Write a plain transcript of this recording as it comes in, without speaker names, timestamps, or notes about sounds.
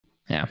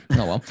Yeah.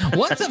 Oh well.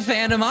 What's up,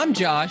 fandom? I'm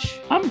Josh,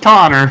 I'm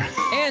Connor.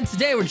 and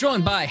today we're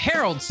joined by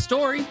Harold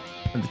Story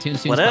from the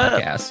Toons What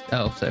up? podcast.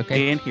 Oh, so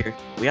okay. In here,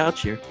 we out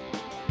here.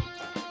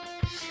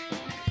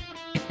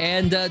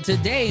 And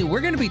today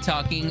we're going to be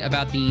talking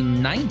about the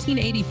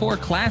 1984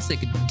 classic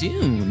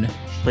Dune.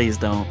 Please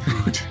don't.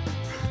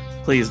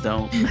 Please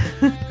don't.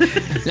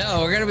 No,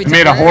 we're going to be. I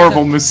made a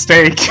horrible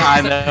mistake.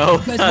 I know.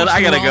 You guys watched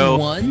I the gotta wrong go.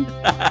 One.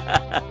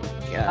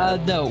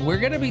 God. No, we're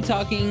going to be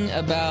talking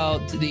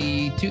about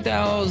the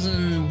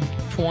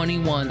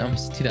 2021.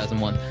 Almost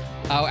 2001.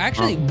 Oh,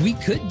 actually, we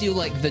could do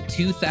like the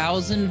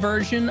 2000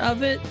 version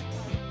of it.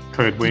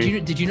 Could we?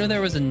 Did you know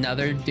there was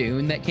another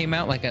Dune that came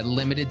out, like a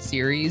limited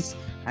series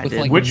I with did.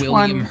 like Which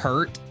William one?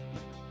 Hurt?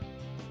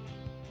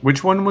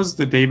 Which one was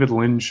the David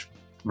Lynch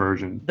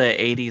version? The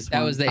 80s That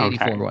one. was the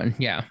 84 Okay. one.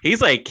 Yeah.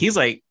 He's like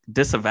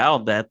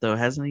disavowed that though,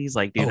 hasn't he? He's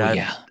like, dude, Oh,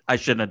 yeah. I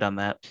shouldn't have done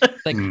that.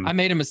 Like Hmm. I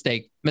made a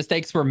mistake.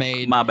 Mistakes were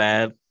made. My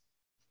bad.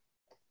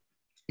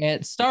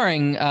 And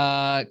starring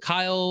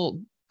Kyle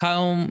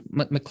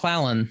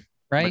McLachlan,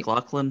 right?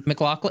 McLaughlin.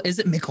 McLaughlin. Is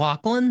it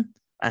McLaughlin?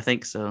 I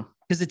think so.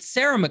 Because it's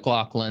Sarah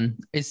McLaughlin.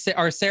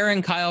 Are Sarah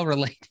and Kyle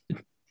related?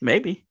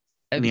 Maybe.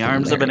 That'd In the be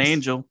arms of an hilarious.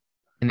 angel.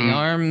 In the Hmm.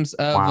 arms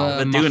of Wow.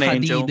 The Dune Mahadid.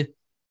 angel.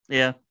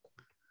 Yeah.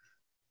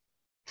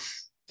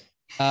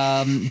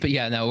 But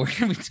yeah, no, we're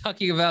gonna be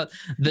talking about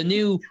the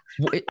new.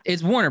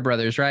 It's Warner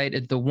Brothers, right?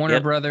 It's the Warner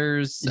Yep.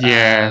 Brothers,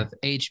 Yeah.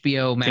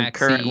 HBO Max.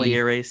 Concurrently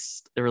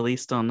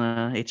released on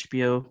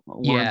HBO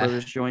Warner Yeah.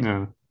 Brothers joint.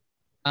 No.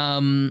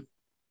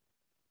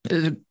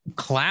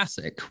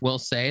 Classic. We'll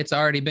say it's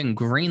already been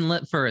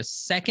greenlit for a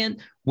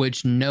second,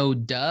 which no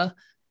duh.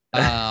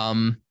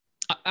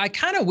 I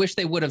kind of wish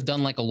they would have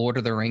done like a Lord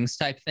of the Rings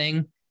type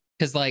thing,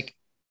 because like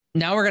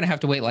now we're gonna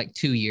have to wait like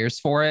 2 years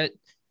for it,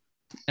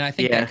 and I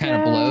think Yeah. that kind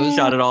of blows.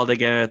 Shot it all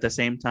together at the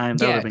same time.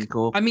 That would have been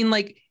cool. I mean,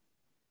 like,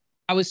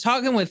 I was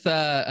talking with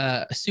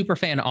a super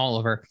fan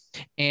Oliver,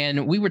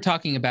 and we were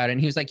talking about it,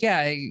 and he was like,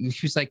 "Yeah," he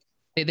was like,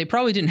 "They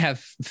probably didn't have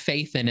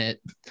faith in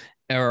it,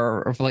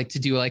 or like to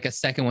do like a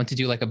second one to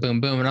do like a boom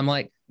boom," and I'm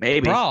like,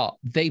 Maybe. "Bro,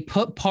 they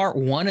put part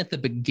one at the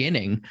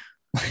beginning."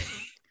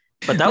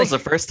 But that was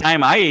Like, the first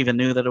time I even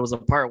knew that it was a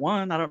part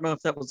one. I don't know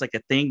if that was like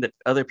a thing that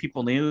other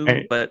people knew,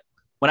 Hey, but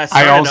when I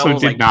started, I also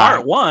was did like, not.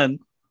 part one.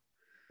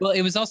 well,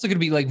 it was also going to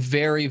be like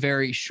very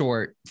very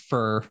short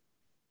for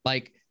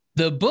like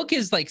the book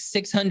is like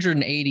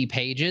 680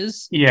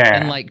 pages Yeah.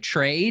 and like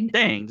trade.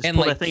 Dang, just And,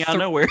 pulled like, that thing out of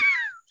nowhere.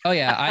 Oh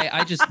yeah,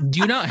 I just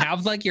do you not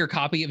have like your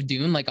copy of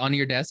Dune like on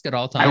your desk at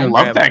all I times?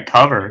 love grab that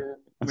cover.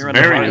 We It's were on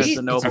the very, Barnes Right? and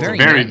It's Noble. it's very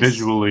very nice.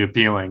 visually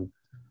appealing.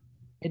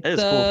 It's That is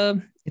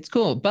cool. It's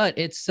cool, but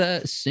it's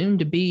soon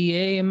to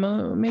be a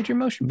major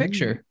motion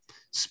picture.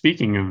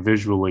 Speaking of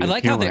visually I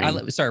like how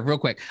appealing, they. Sorry, real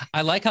quick.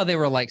 I like how they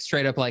were like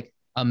straight up like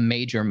a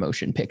major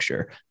motion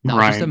picture,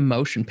 not just a Right.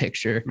 motion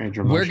picture.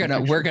 major We're motion gonna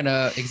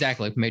picture.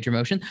 exactly major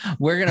motion.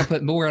 We're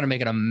gonna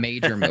make it a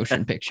major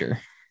motion picture.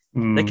 They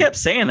Mm, kept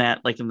saying that,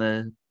 like in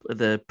the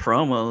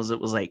promos, it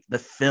was like the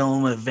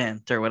film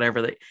event or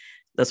whatever.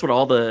 That's what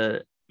all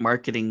the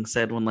marketing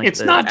said when like it's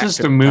the not just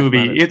actors a were talking about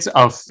movie; it. it's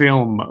a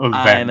film event.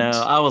 I know.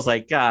 I was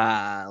like,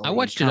 God. I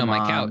watched it on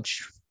my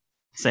couch.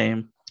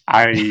 Same.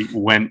 I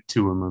went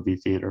to a movie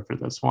theater for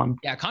this one.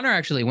 Yeah, Connor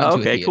actually went Oh, to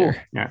a okay, cool.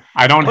 theater. Yeah,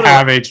 I don't What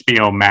have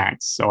HBO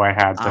Max, so I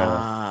had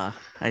to.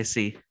 I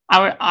see.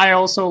 I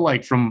also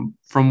like from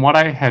what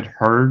I had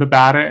heard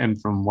about it, and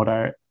from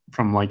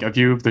like a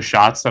few of the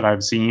shots that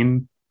I've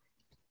seen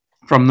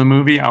from the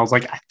movie, I was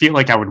like, I feel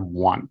like I would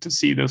want to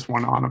see this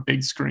one on a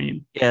big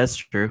screen. Yeah, that's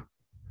true.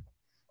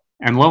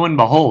 And lo and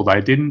behold, I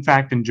did in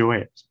fact enjoy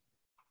it.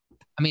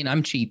 I mean,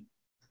 I'm cheap,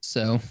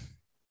 so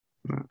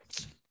Yeah.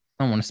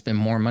 I don't want to spend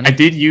more money. I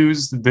did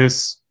use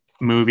this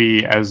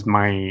movie as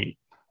my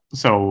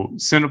so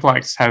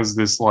Cineplex has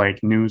this like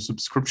new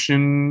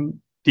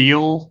subscription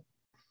deal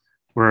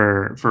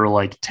where for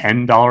like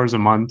 $10 a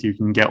month you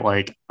can get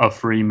like a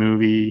free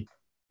movie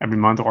every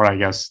month, or I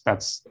guess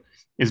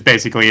is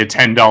basically a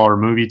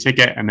 $10 movie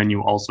ticket, and then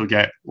you also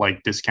get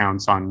like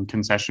discounts on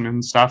concession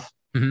and stuff.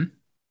 Mhm.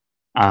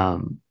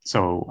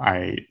 So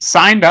I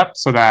signed up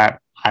so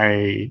that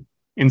I,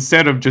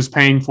 instead of just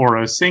paying for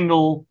a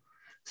single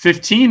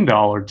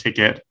 $15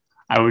 ticket,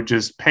 I would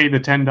just pay the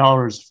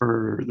 $10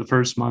 for the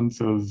first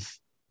month of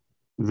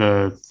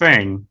the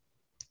thing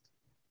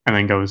and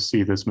then go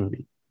see this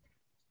movie.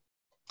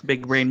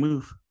 Big brain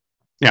move.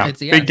 Yeah, It's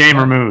big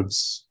gamer smart.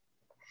 moves.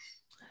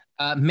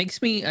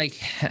 Makes me like,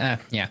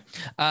 yeah.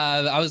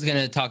 I was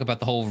gonna talk about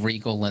the whole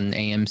Regal and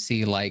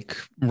AMC like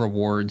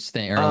rewards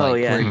thing. Or, Oh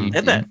like, yeah, where you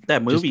and that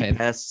just movie pay.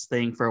 pass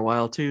thing for a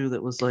while too.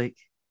 That was like,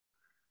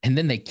 And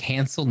then they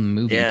canceled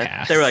Movie yeah,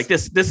 Pass. they were like,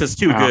 this is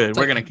too Oh. good. It's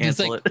We're like- gonna it's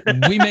cancel like,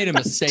 it. We made a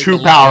mistake. Too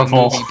allowing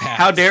powerful. Movie Pass.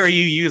 How dare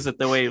you use it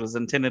the way it was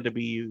intended to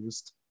be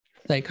used?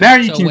 Like Now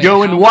you so can wait, go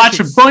how and much watch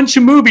a is- bunch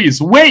of movies.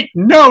 Wait,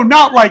 no,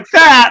 not like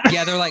that.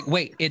 Yeah, they're like,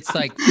 wait, it's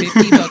like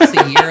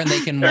 $50 a year, and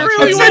they can watch.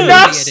 really It's one was. movie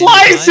enough at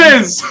any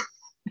time. slices.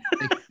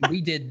 Like,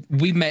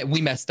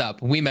 we messed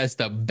up. We messed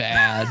up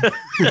bad.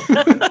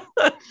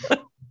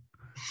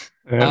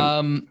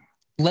 Uh,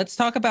 let's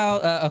talk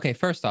about okay,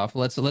 first off,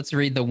 let's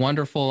read the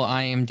wonderful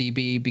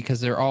IMDb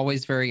because they're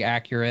always very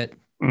accurate.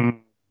 Mm.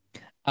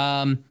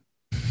 Um,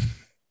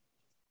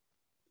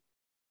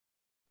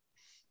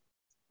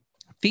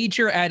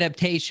 feature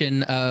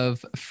adaptation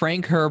of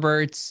Frank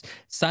Herbert's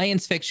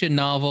science fiction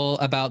novel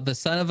about the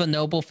son of a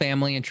noble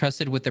family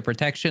entrusted with the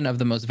protection of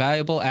the most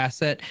valuable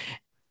asset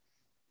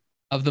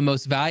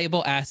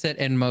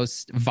and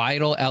most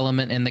vital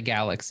element in the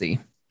galaxy.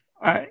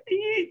 Uh,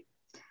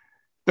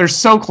 they're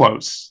so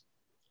close.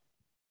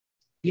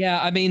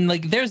 Yeah, I mean,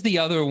 like, there's the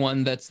other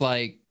one that's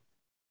like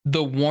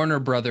the Warner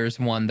Brothers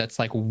one that's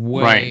like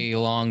way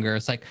longer.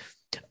 It's like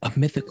a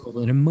mythical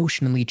and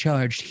emotionally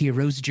charged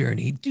hero's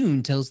journey.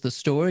 Dune tells the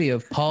story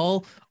of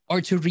Paul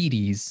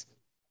Atreides.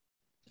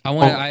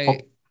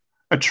 Atreides.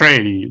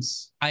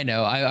 I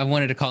know. I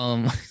wanted to call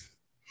him.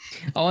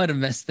 I wanted to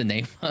mess the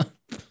name up.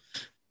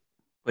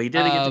 Well, you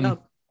did a good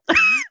job.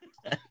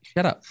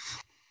 Shut up.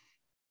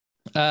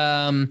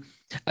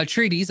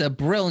 Atreides, a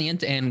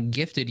brilliant and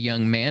gifted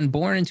young man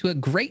born into a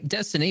great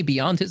destiny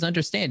beyond his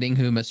understanding,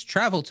 who must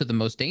travel to the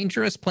most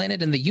dangerous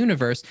planet in the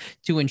universe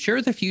to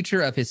ensure the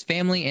future of his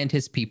family and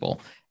his people.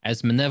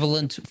 As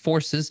malevolent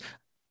forces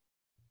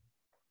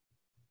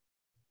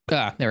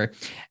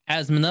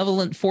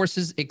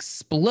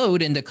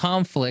explode into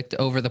conflict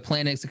over the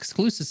planet's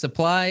exclusive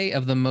supply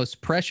of the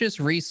most precious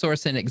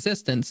resource in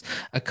existence,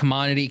 a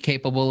commodity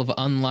capable of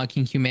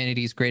unlocking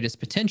humanity's greatest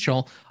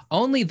potential,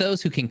 only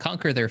those who can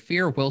conquer their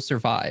fear will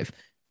survive.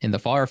 In the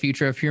far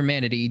future of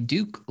humanity,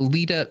 Duke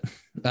Leto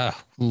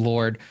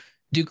Atreides.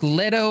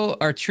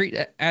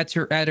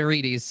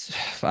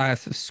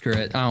 Screw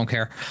it. I don't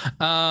care.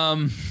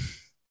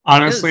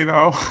 Honestly,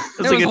 though,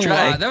 That's a good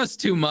try. That was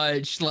too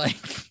much. Like,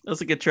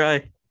 that's a good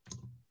try.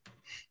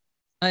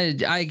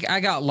 I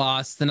got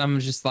lost, and I'm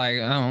just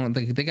like, I don't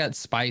think they got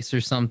spice or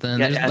something.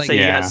 Yeah, There's, I like, say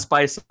you got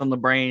spice on the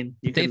brain.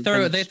 they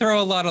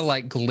throw a lot of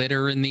like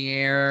glitter in the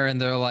air,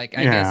 and they're like,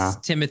 I guess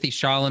Timothy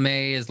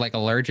Chalamet is like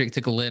allergic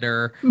to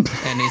glitter,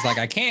 and he's like,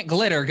 I can't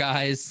glitter,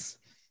 guys.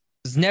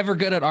 He's never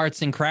good at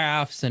arts and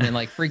crafts, and it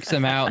like freaks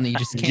him out, and he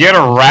just can't get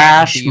a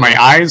rash. My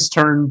eyes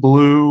turn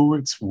blue.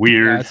 It's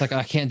weird. Yeah, it's like,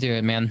 I can't do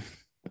it, man.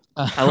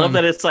 I love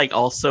that it's like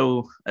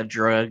also a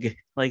drug.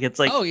 Like, it's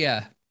like, oh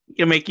yeah, it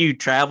can make you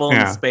travel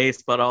in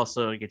space, but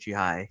also get you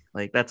high.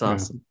 Like, that's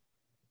awesome.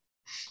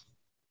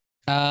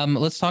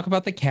 Let's talk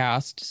about the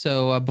cast.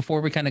 So before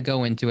we kind of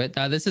go into it,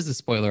 this is a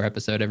spoiler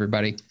episode,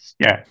 everybody.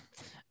 Yeah.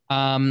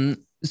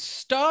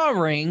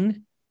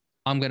 Starring,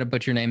 I'm gonna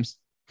butcher names.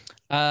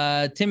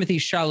 Timothy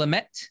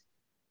Chalamet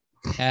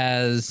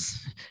as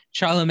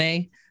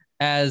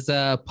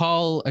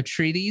Paul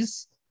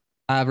Atreides.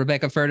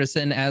 Rebecca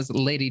Ferguson as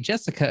Lady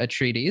Jessica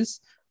Atreides,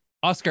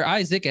 Oscar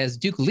Isaac as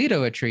Duke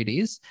Leto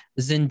Atreides,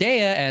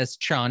 Zendaya as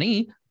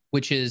Chani,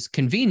 which is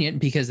convenient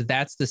because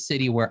that's the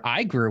city where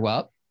I grew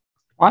up.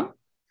 What?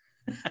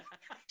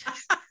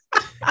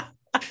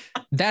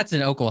 That's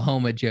an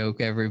Oklahoma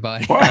joke,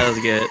 everybody. What? That was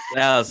good.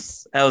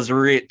 That was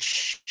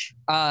rich.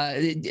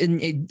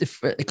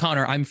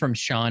 Connor, I'm from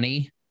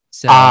Shawnee.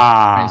 So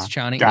name's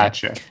Chani.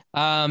 Gotcha.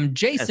 Yeah.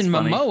 Jason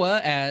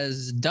Momoa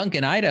as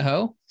Duncan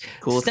Idaho.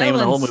 Coolest name in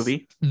the whole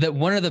movie.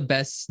 One of the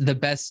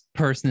best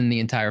person in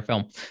the entire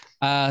film.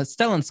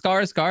 Stellan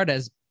Skarsgård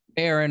as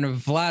Baron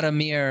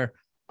Vladimir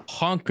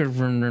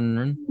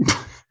Honkanen.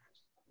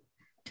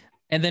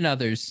 And then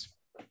others.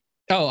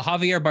 Oh,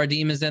 Javier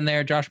Bardem is in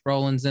there. Josh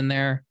Brolin's in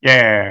there.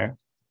 Yeah.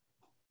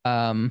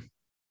 I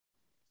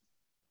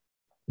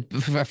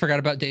forgot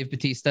about Dave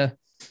Bautista.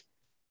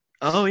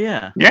 Oh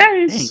yeah.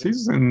 Yeah,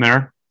 he's in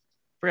there.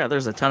 Yeah,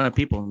 there's a ton of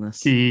people in this.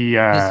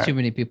 There's too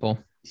many people.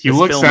 He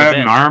looks at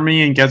an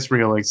army and gets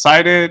real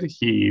excited.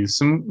 He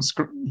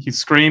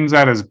screams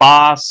at his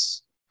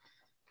boss,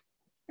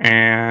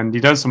 and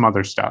he does some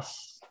other stuff.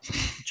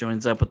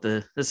 Joins up with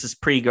this is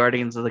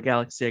pre-Guardians of the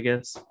Galaxy, I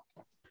guess.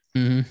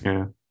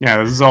 Mm-hmm.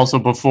 Yeah. This is also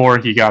before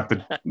he got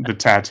the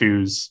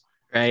tattoos.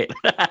 Right.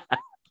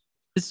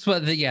 This is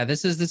what.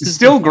 This is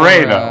still before,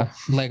 gray though.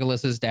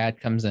 Legolas's dad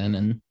comes in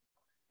and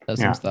does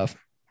some stuff.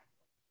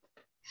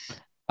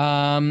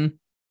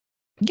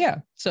 Yeah.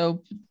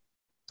 So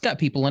it's got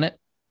people in it.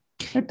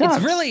 It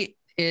does.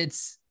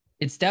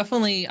 It's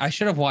definitely. I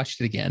should have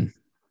watched it again.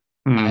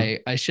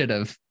 I should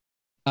have.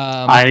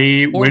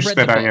 I wish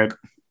that I had.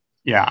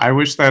 Yeah, I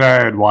wish that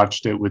I had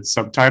watched it with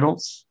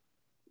subtitles.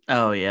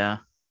 Oh yeah.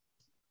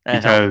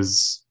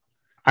 Because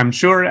I'm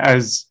sure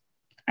as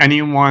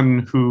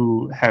anyone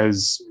who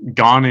has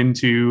gone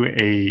into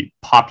a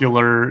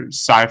popular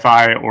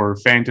sci-fi or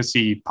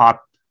fantasy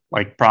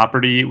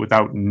property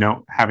without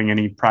having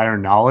any prior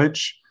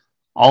knowledge,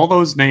 all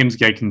those names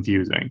get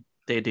confusing.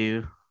 They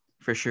do,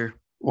 for sure.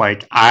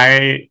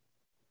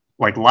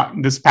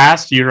 This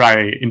past year, I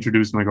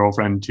introduced my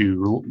girlfriend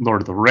to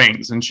Lord of the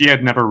Rings, and she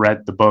had never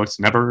read the books,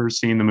 never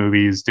seen the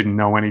movies, didn't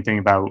know anything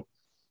about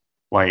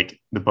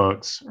the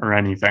books or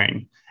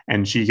anything.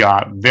 And she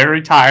got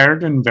very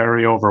tired and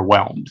very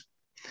overwhelmed.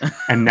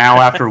 And now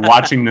after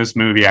watching this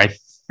movie, I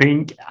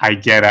think I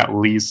get at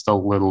least a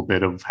little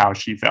bit of how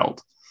she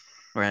felt.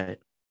 Right.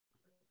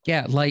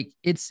 Yeah, like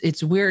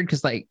it's weird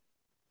because like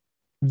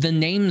the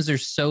names are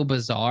so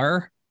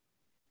bizarre,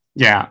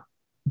 Yeah.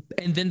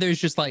 and then there's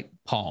just like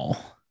Paul.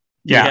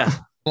 Yeah.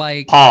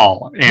 Like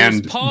Paul there's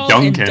and Paul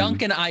and Duncan.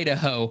 Duncan,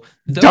 Idaho.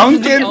 Those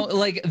Duncan?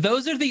 are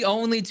those are the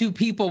only two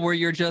people where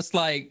you're just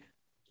like,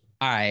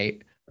 all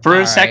right. For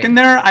all a second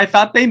right. there, I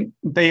thought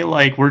they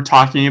like were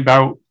talking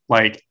about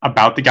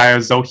the guy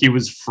as though he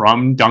was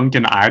from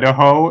Duncan,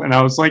 Idaho, and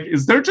I was like,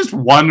 is there just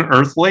one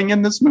Earthling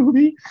in this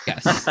movie?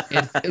 Yes,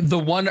 the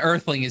one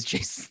Earthling is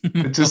Jason.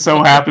 It just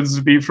so happens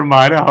to be from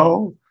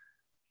Idaho.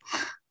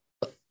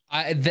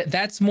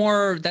 That's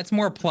more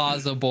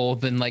plausible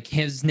than like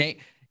his name.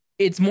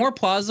 It's more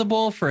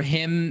plausible for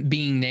him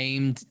being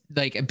named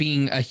like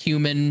being a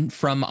human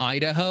from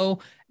Idaho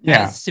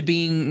Yeah. as to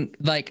being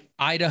like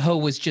Idaho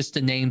was just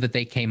a name that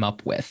they came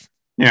up with.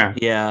 Yeah.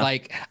 Yeah.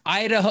 Like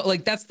Idaho,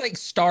 like that's like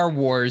Star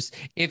Wars.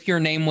 If your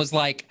name was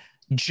like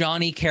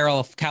Johnny Carroll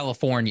of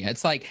California,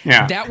 it's like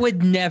Yeah. that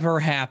would never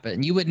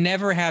happen. You would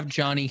never have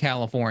Johnny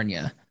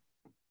California.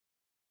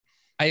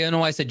 I don't know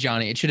why I said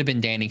Johnny. It should have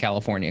been Danny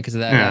California because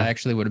that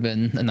actually would have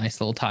been a nice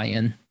little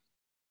tie-in.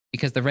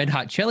 Because the Red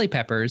Hot Chili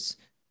Peppers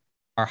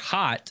are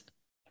hot,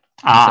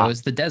 so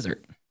is the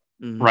desert.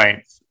 Mhm.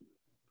 Right.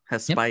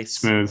 Has Yep. spice.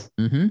 Smooth.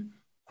 Mm-hmm.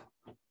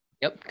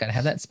 Yep, gotta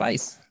have that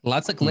spice.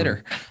 Lots of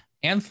glitter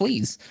and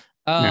fleas.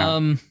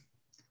 The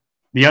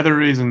other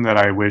reason that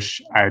I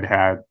wish I'd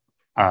had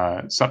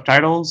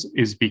subtitles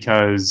is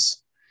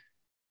because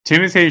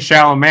Timothée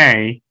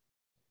Chalamet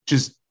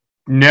just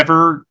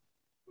never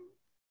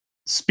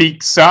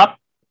speaks up.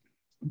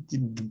 The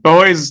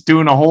boy's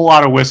doing a whole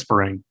lot of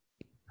whispering.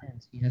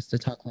 He has to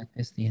talk like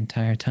this the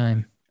entire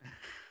time.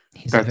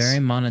 He's That's- a very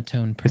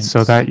monotone prince. It's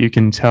so that you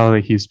can tell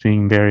that he's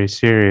being very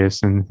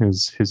serious, and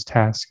his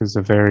task is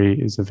a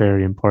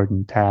very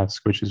important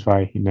task, which is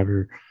why he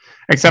never,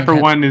 except for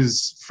when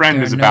his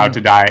friend is about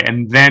to die,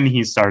 and then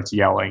he starts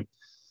yelling.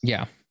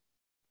 Yeah,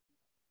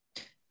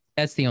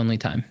 that's the only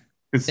time.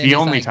 It's Then the he's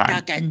only like, time.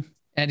 "Duckin',"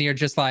 and you're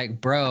just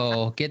like,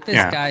 bro, get this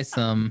Yeah. guy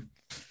some.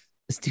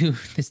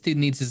 This dude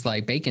needs his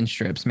like bacon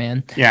strips,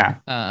 man. Yeah.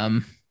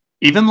 Um,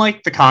 Even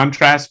like the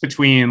contrast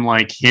between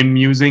like him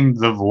using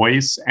the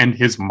voice and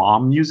his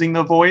mom using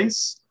the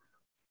voice,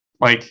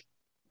 like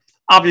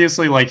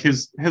obviously like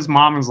his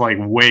mom is like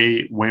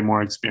way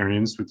more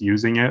experienced with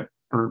using it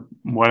or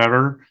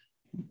whatever,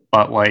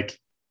 but like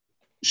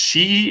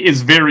she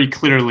is very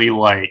clearly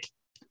like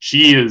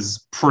she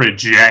is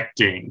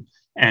projecting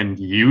and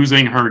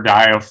using her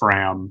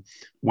diaphragm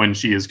when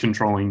she is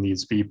controlling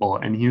these people,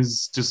 and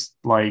he's just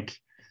like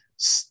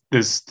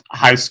this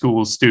high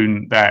school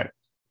student that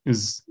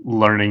is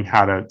learning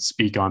how to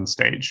speak on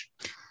stage.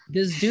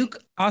 does Duke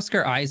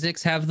Oscar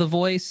Isaacs have the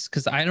voice?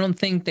 Because I don't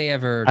think they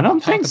ever. I don't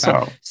talk think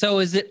about so. So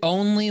is it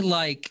only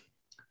like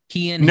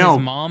he and No.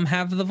 his mom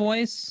have the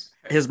voice?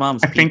 His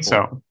mom's I think people.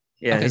 so.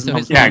 Yeah, Okay, his so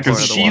mom's his Yeah, people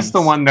because are she's the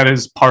ones. one that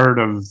is part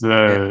of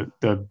the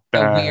The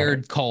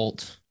weird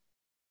cult.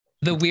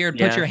 The weird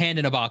put Yeah. your hand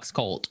in a box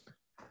cult.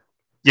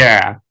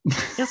 Yeah.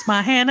 It's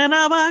my hand in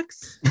a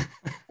box.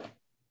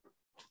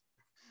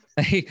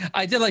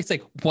 I did like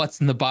say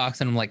what's in the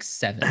box, and I'm like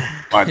 7.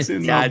 What's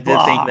in Yeah, I the did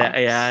think box? that.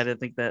 Yeah, I did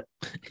think that.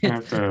 I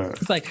have to-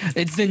 It's like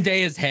it's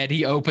Zendaya's head.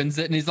 He opens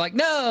it and he's like,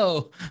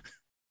 no.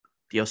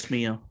 Dios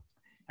mío.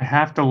 I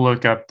have to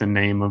look up the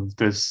name of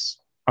this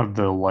of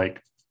the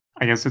like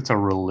I guess it's a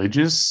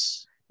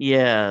religious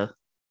Yeah.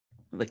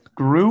 Like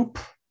group.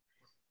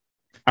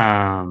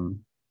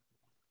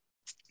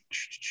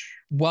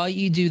 While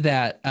you do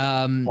that,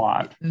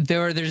 What?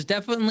 there's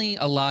definitely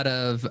a lot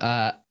of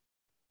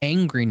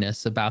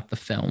angriness about the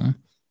film.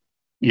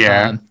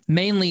 Yeah.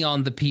 Mainly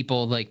on the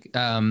people like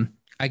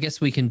I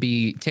guess we can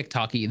be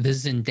TikToky. The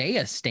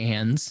Zendaya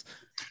stands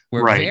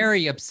were Right.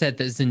 very upset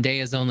that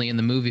Zendaya's only in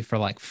the movie for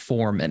like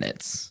 4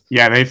 minutes.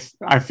 Yeah,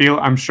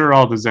 I'm sure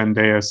all the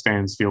Zendaya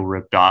stands feel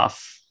ripped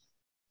off.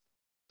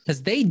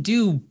 Because they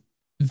do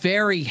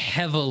very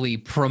heavily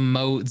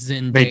promote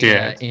They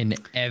Zendaya did. in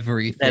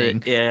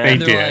everything. yeah. They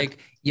And they're did. like, That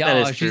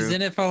yo, is she's true.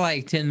 in it for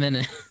like 10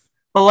 minutes.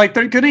 But like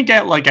they're gonna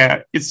get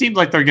it seems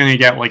like they're gonna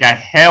get like a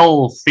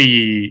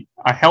healthy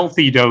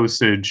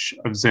dosage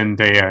of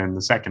Zendaya in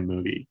the second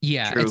movie.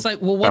 Yeah. True. It's like,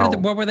 well, So-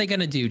 what were they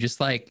gonna do?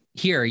 Just like,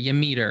 here, you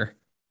meet her.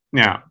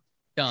 Yeah.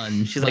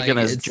 Done. She's like in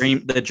a it's-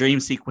 the dream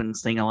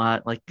sequence thing a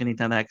lot. Like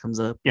anytime that comes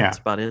up, Yeah. that's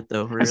about it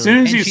though. Really. As soon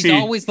as And you she's see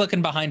always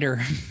looking behind her.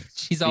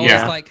 She's always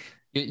Yeah. like,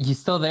 you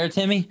still there,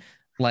 Timmy?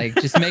 Like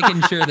just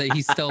making sure that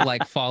he's still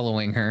like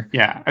following her.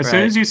 Yeah, as soon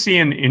Right. as you see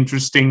an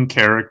interesting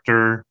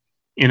character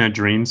in a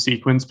dream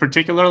sequence,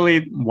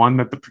 particularly one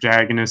that the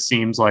protagonist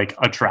seems like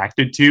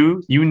attracted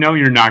to, you know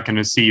you're not going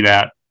to see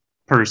that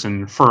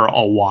person for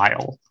a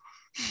while.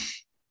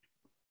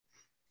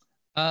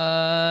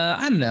 I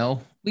don't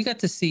know. We got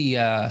to see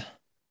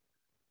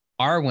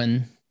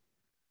Arwen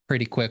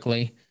pretty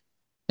quickly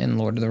in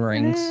Lord of the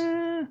Rings.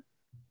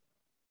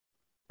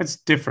 It's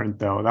different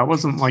though. That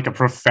wasn't like a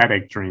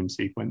prophetic dream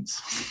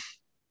sequence.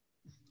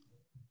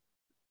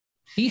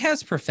 He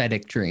has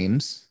prophetic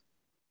dreams.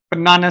 But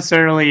not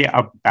necessarily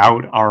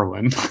about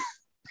Arwen.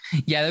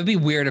 Yeah, that'd be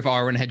weird if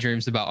Arwen had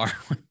dreams about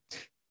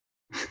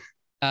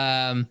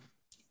Arwen.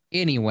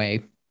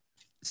 Anyway,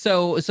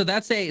 so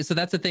that's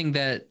a thing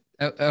that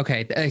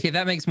okay,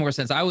 that makes more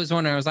sense. I was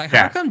wondering, I was like, how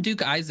Yeah. come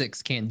Duke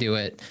Isaacs can't do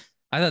it?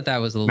 I thought that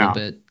was a little No.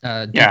 bit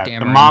Duke Yeah, the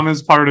Dameron. mom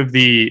is part of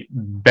the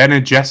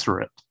Bene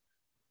Gesserit.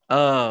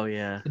 Oh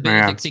yeah, The Yeah,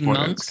 Benedictine that's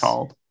what monks, it's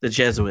called. the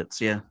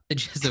Jesuits. Yeah, the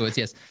Jesuits,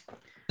 yes,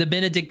 the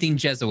Benedictine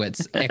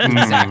Jesuits, Mm.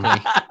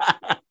 exactly.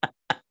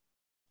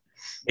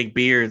 Big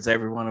beards,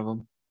 every one of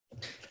them.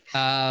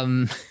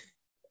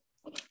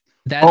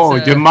 That's Oh,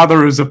 your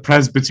mother is a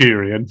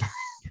Presbyterian.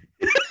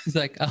 he's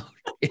like, oh.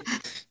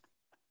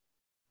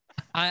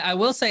 I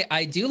will say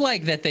I do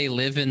like that they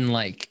live in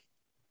like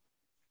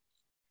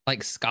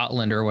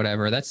Scotland or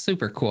whatever. That's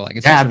super cool. Like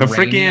it's Yeah, just the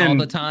rainy all freaking-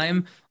 the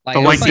time. The it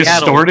like was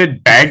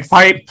distorted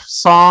bagpipe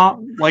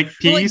song like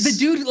But, like piece. the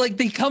dude, like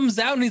he comes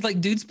out and he's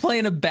like, dude's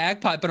playing a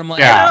bagpipe, and I'm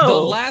like, Yeah. the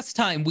last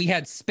time we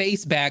had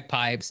space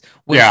bagpipes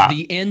was Yeah.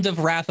 the end of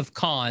Wrath of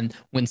Khan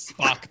when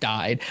Spock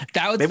died.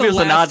 That was Maybe the it was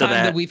a nod last to time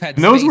that. that we've had.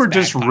 And those space were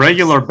just bagpipes.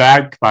 regular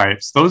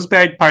bagpipes. Those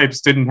bagpipes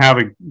didn't have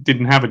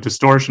a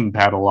distortion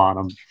pedal on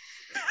them.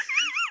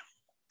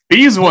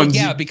 These Well, ones,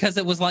 yeah, because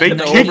it was like they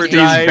the kicked these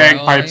overdrive,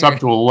 bagpipes up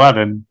to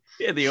 11.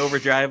 Yeah, the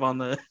overdrive on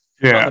the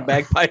Yeah,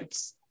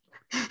 bagpipes.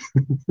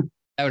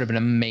 That would have been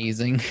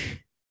amazing.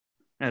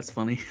 That's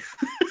funny.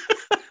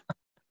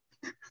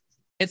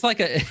 It's like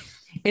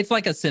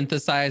a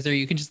synthesizer.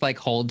 You can just like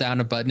hold down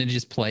a button and it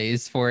just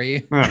plays for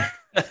you. yeah.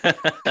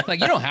 Like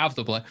you don't have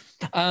to play.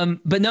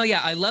 But no,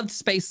 yeah, I loved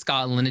Space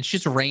Scotland. It's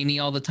just rainy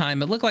all the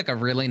time. It looked like a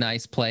really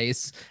nice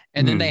place.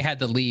 And then Mhm. they had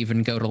to leave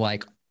and go to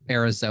like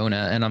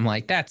Arizona. And I'm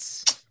like, that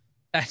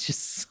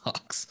just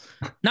sucks.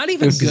 Not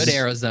even This good is-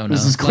 Arizona.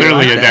 This is Like,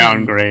 clearly a that.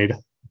 downgrade.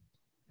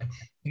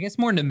 I guess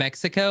more New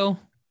Mexico.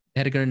 They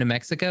had to go to New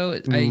Mexico.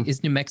 Mhm.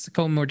 Is New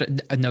Mexico more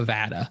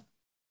Nevada?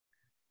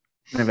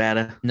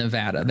 Nevada.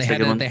 Nevada. That's a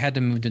good one. They had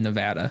to move to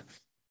Nevada.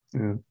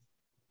 Yeah.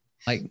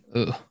 Like,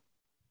 ugh.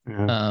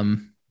 Yeah.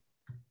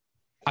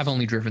 I've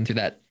only driven through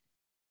that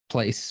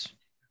place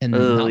and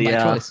Oh, not by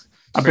yeah. choice.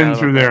 I've Forgot been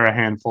through about there a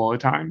handful of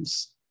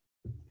times.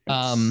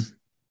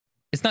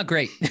 It's not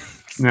great.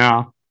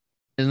 No.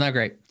 It's not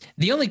great.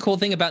 The only cool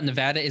thing about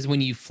Nevada is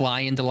when you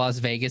fly into Las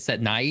Vegas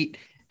at night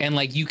and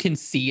like you can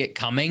see it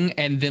coming,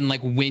 and then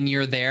like when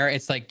you're there,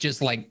 it's like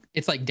just like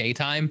it's like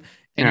daytime,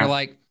 and Yeah. you're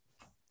like,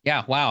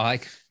 yeah, wow,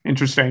 like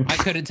Interesting. I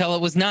couldn't tell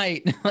it was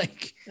night.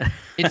 Like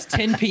it's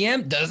 10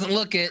 p.m. Doesn't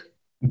look it.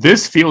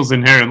 This feels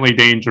inherently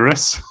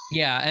dangerous.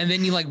 Yeah, and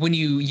then you like when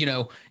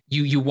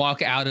you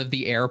walk out of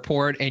the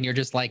airport and you're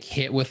just like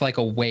hit with like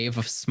a wave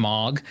of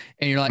smog,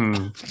 and you're like,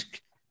 Hmm.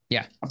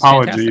 yeah. it's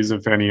Apologies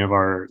if any of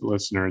our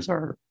listeners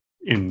are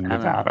in don't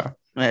Nevada.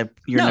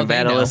 Your No, they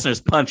Nevada know.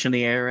 listeners punch in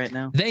the air right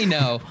now. They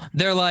know.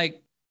 They're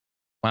like,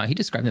 wow, he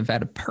described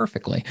Nevada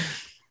perfectly.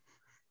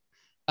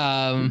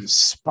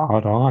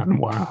 Spot on.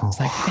 Wow. It's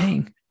like,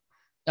 dang.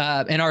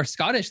 And our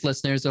Scottish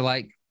listeners are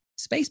like,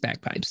 space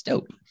bagpipes,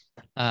 dope.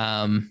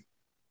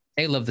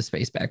 They love the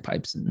space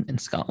bagpipes in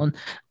Scotland.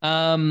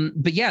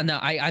 But yeah, no,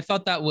 I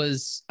thought that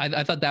was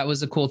I thought that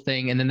was a cool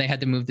thing. And then they had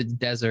to move to the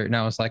desert, and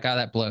I was like, oh,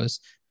 that blows.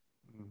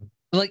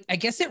 Like, I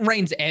guess it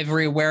rains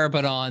everywhere,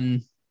 but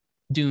on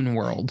Dune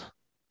World,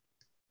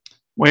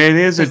 Well, it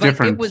is a 'Cause, like,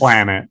 different it was-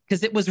 planet.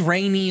 because it was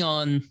rainy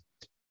on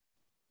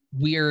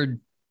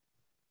weird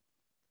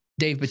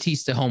Dave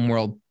Bautista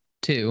homeworld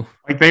too.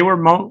 Like they were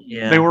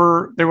Yeah. they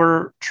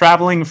were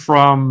traveling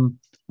from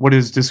what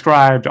is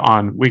described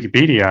on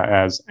Wikipedia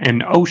as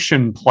an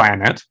ocean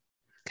planet.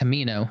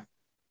 Camino,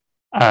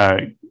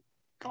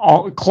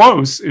 All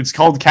close. It's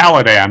called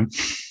Caladan.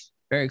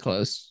 very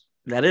close.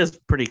 That is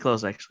pretty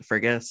close, actually, for a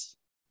guess.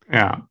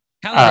 Yeah.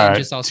 Caladan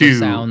just also to-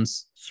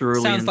 sounds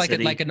Cerulean like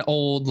City. an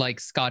old like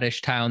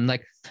Scottish town.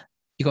 Like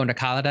you go into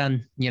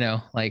Caladan,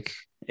 like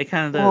It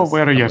kind of Oh, does.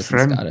 where are you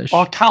wasn't from? Scottish.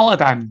 Oh,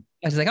 Caladan.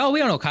 I was like, oh, we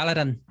don't know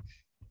Caladan.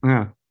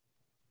 Yeah.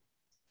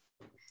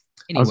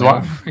 Anyway, was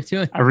what wa- we're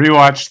doing. I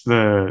rewatched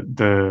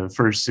the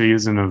first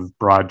season of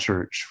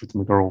Broadchurch with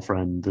my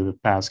girlfriend the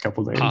past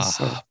couple days.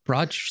 So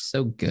Broadchurch,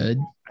 so good.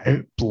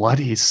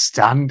 bloody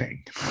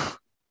standing.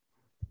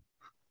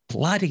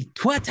 Bloody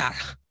Twitter.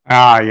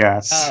 Ah,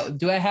 yes.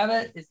 Do I have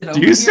it? Is it Do over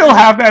you here? still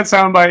have that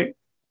soundbite?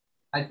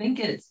 I think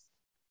it's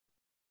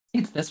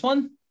this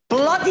one.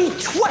 Bloody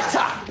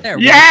Twitter! There,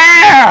 we go.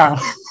 Yeah.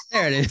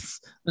 There it is.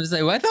 I was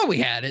like, well, I thought we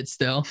had it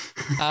still.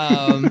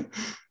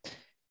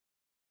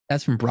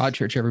 That's from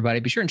Broadchurch, everybody.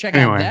 Be sure and check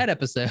out Anyway. that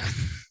episode.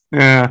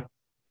 Yeah.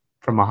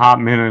 From a hot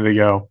minute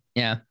ago.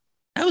 Yeah,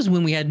 that was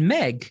when we had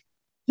Meg.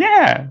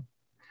 Yeah.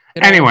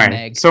 Good old Anyway,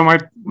 Meg. so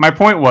my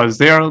point was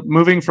they are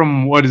moving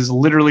from what is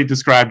literally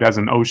described as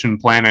an ocean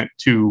planet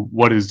to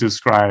what is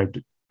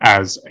described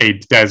as a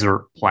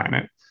desert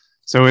planet.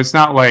 So it's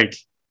not like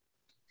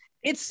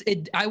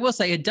I will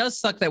say it does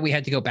suck that we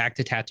had to go back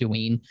to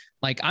Tatooine.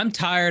 Like, I'm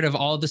tired of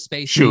all the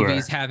space Sure.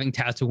 movies having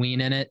Tatooine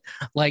in it.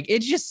 Like,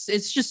 it's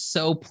just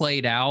so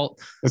played out.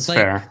 it's Like,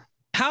 fair.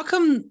 How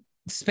come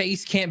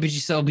space can't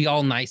be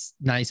all nice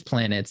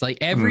planets. Like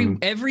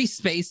every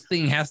space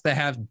thing has to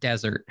have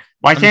desert.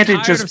 Why I'm can't it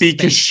tired just of be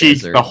space Kashyyyk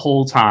desert. the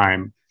whole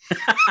time?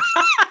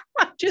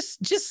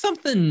 Just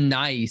something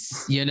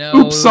nice, you know.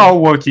 Oops,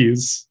 all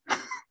Wookiees.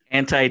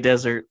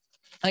 Anti-desert.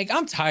 Like,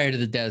 I'm tired of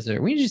the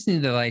desert. We just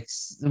need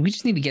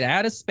to get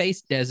out of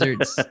space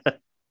deserts.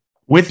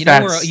 With You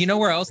that, know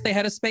where else they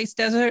had a space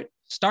desert?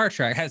 Star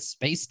Trek had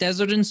space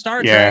desert in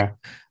Star yeah, Trek.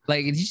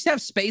 Like, you just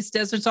have space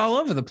deserts all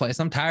over the place.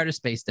 I'm tired of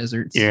space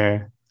deserts.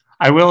 yeah.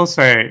 I will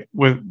say,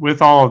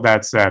 with all of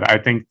that said, I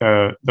think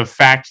the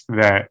fact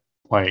that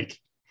like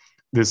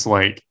this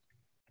like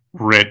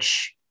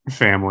rich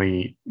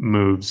family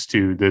moves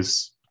to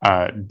this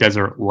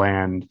desert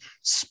land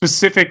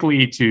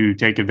specifically to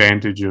take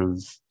advantage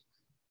of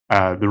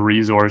the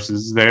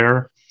resources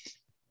there,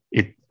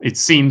 it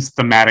seems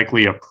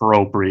thematically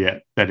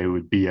appropriate that it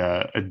would be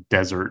a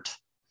desert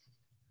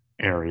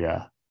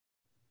area.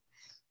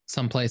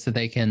 Someplace that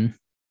they can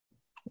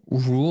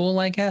rule,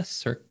 I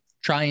guess, or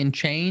try and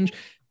change.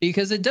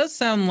 Because it does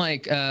sound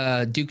like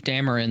Duke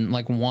Dameron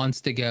like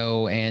wants to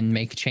go and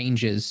make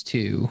changes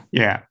to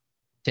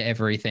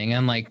everything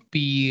and like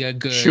be a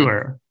good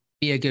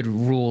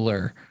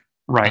ruler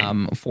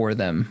for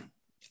them.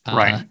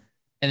 Right.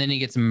 And then he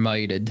gets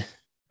moted.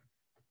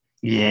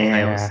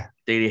 Yeah.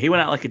 He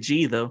went out like a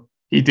G though.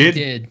 He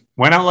did.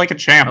 Went out like a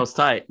champ. That was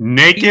tight.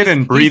 Naked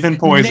and breathing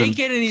poison.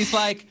 Naked, and he's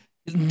like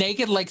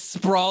naked, like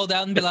sprawled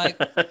out and be like,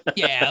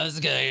 yeah, it was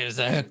good. It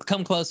was,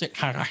 come closer.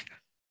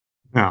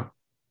 No.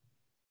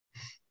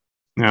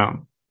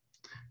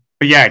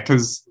 But yeah,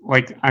 because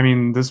like, I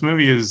mean, this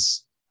movie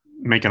is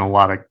making a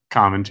lot of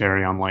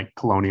commentary on like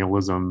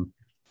colonialism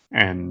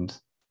and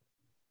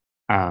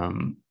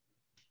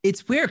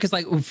it's weird because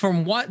like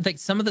from what like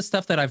some of the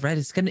stuff that I've read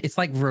it's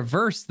like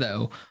reverse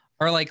though,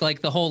 or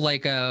like the whole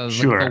like like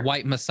the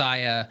white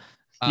messiah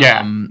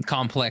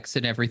complex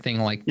and everything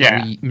like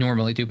that we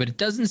normally do, but it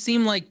doesn't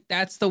seem like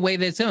that's the way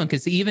that's going,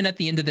 because even at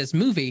the end of this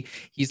movie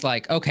he's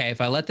like, okay, if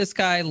I let this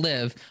guy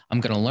live, I'm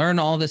gonna learn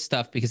all this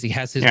stuff, because he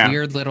has his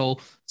weird little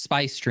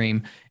spice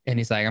stream, and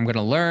he's like, I'm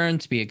gonna learn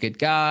to be a good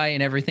guy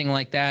and everything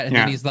like that, and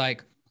then he's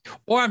like,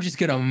 or I'm just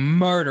gonna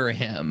murder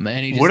him,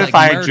 and he just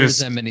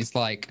murders him, and he's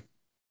like,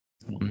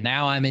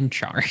 now I'm in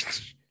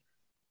charge.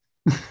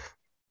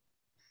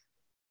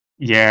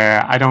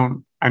 I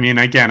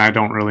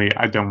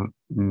don't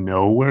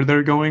know where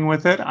they're going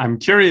with it. I'm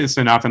curious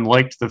enough and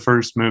liked the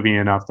first movie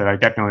enough that I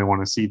definitely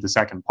want to see the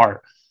second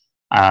part.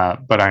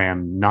 But I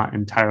am not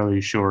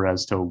entirely sure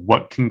as to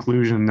what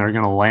conclusion they're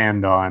going to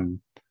land on.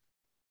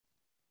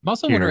 I'm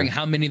also wondering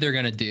how many they're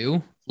going to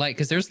do. Like,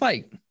 because there's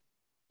like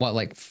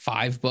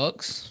 5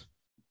 books.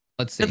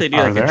 Let's see. I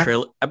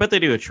bet they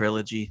do a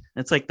trilogy.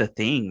 It's like the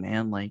thing,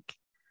 man. Like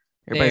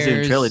everybody's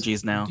doing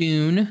trilogies now.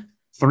 Dune.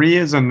 3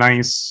 is a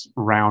nice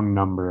round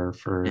number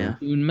for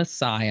Dune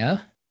Messiah,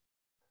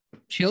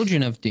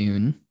 Children of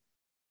Dune,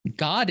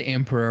 God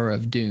Emperor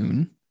of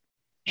Dune,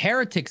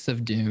 Heretics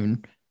of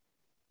Dune,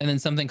 and then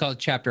something called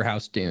Chapter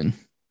House Dune.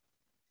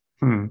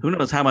 Who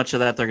knows how much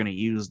of that they're going to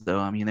use, though?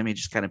 I mean, they may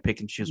just kind of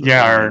pick and choose.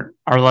 Are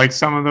like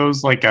some of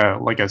those like a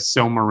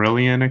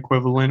Silmarillion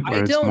equivalent,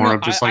 where it's more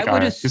of just like a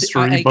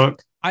history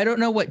book? I don't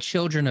know what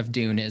Children of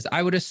Dune is.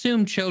 I would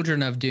assume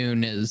Children of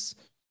Dune is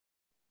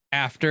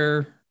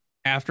after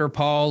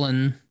Paul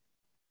and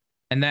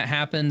that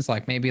happens,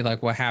 like maybe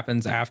like what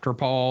happens after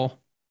Paul.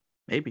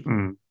 Maybe.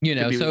 You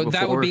know, so before.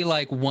 That would be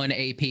like 1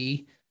 AP.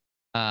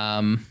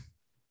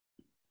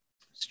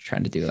 Just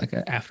trying to do like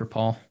a after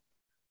Paul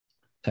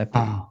type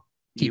thing.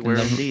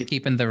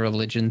 Keeping the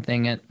religion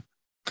thing at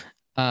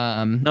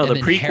no, the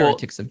prequel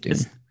Heretics of Dune.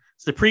 It's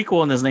the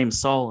prequel, and his name's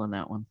Saul in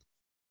that one.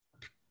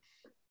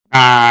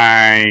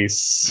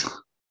 Nice.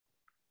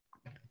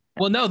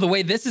 Well, no, the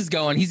way this is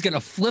going, he's gonna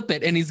flip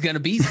it and he's gonna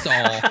be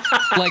Saul.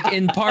 Like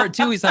in part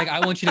 2, he's like, I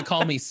want you to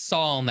call me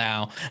Saul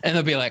now. And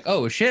they'll be like,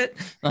 oh shit.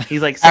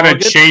 He's like, had a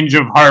change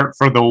of heart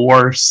for the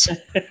worse.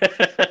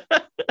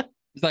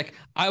 He's like,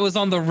 I was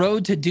on the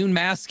road to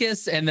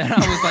Damascus, and then I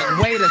was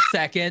like, wait a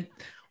second.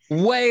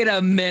 Wait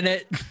a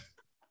minute.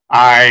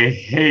 I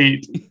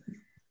hate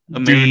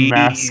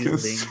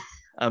Damascus.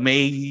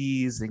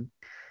 Amazing.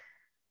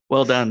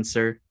 Well done,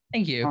 sir.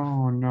 Thank you.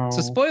 Oh no. So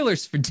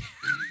spoilers for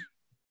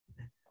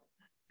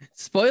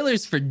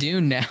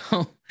Dune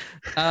now.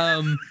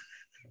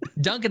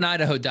 Duncan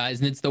Idaho dies,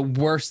 and it's the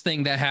worst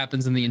thing that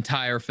happens in the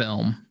entire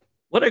film.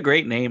 What a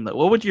great name.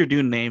 What would your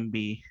Dune name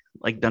be?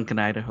 Like Duncan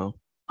Idaho?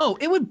 Oh,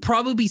 it would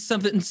probably be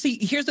something. See,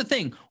 here's the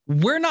thing.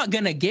 We're not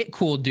going to get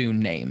cool Dune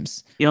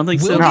names. You don't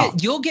think so? No.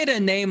 You'll get a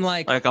name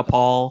like a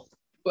Paul.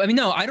 I mean,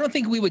 no, I don't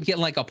think we would get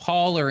like a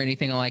Paul or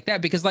anything like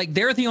that, because like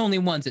they're the only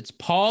ones. It's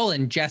Paul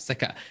and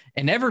Jessica,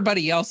 and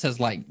everybody else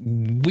has like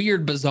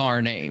weird, bizarre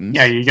names.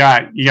 Yeah, you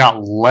got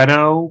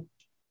Leto.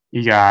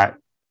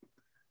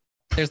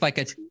 There's like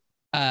you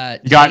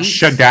got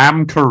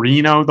Shaddam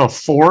Carino the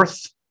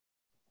Fourth.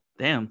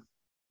 Damn.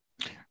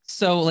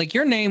 So like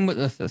your name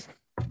with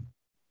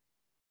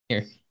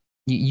here,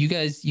 you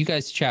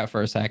guys chat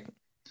for a sec.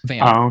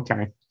 Vamp. Oh,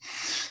 okay.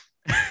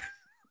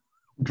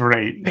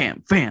 Great.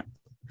 Vamp.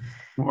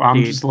 Well, I'm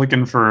Dude. just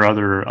looking for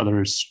other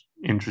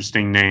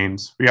interesting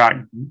names. We got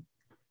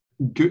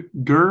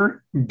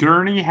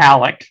Gurney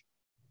Halleck.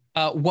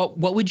 What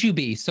would you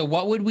be? So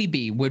what would we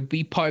be? Would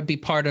we be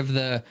part of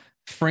the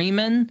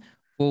Freeman?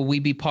 Will we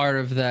be part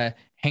of the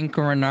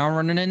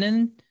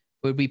Hankarananen?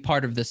 Would we be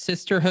part of the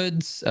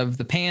Sisterhoods of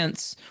the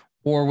Pants?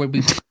 Or would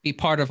we be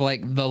part of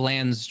like the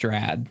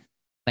Landsrad?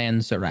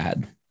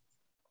 Landsrad.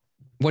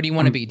 What do you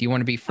want to be? Do you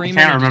want to be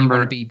Freeman can't or do you want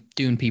remember. to be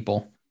Dune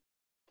people?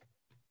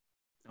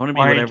 I want to be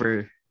Like-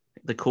 whatever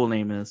the cool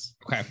name is.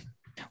 Okay.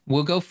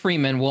 We'll go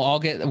Freeman.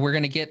 We're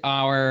gonna get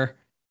our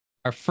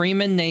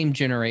Freeman name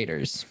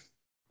generators.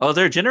 Oh, is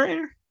there a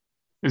generator?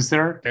 Is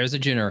there? There's a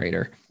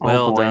generator. Oh,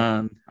 Well boy.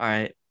 done. All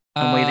right.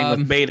 I'm waiting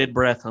with bated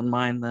breath on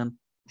mine then.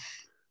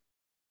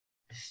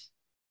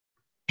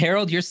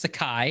 Harold, you're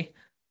Sakai.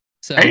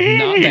 So not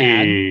bad.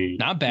 Hey!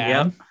 Not bad.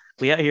 Yep.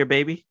 We out here,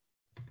 baby.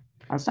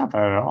 That's not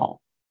bad at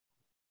all.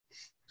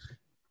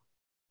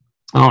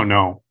 Oh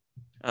no.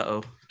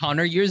 Uh-oh.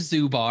 Connor, you're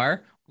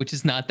Zubar, which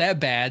is not that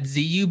bad.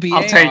 Zubar.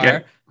 I'll take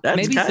it. That's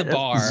Maybe kind of-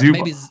 Zabar. Zub-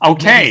 Maybe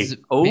okay.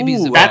 Maybe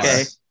Ooh, Zabar.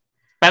 That's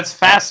that's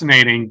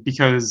fascinating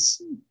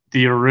because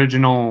the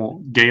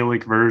original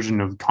Gaelic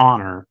version of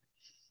Connor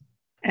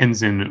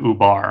ends in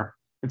Ubar.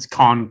 It's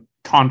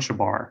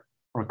Conchabar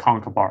or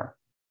Concabar.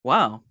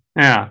 Wow.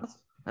 Yeah,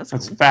 That's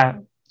that's cool.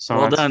 fat. So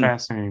Well that's done.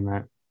 fascinating.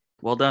 That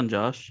Well done,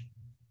 Josh.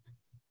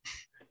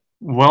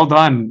 well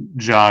done,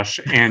 Josh,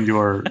 and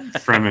your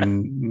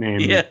Fremen name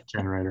Yeah.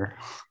 generator.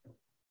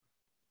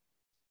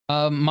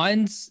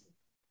 Mine's.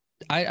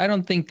 I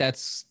don't think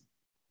that's.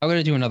 I'm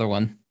gonna do another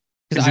one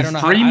because Is I it don't know.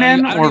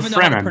 Freeman I don't or even know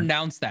how to Fremen?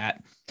 pronounce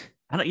that.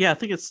 I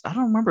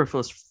don't remember if it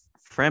was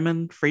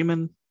Freeman.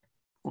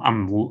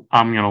 I'm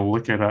gonna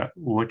look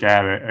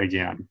at it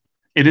again.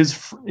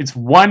 It's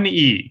one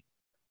E.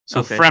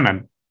 So Okay.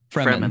 Fremen.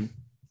 Fremen.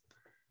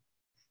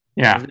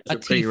 Yeah. Those are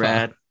pretty Atifa.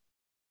 rad.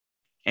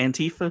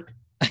 Antifa?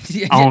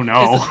 Yeah, Oh,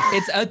 no.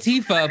 It's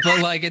Antifa,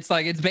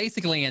 but it's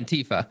basically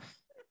Antifa.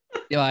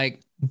 You're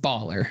like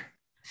baller.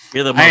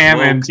 You're the most I am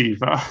woke.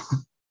 Antifa.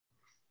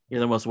 You're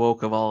the most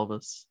woke of all of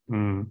us.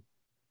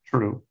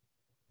 True.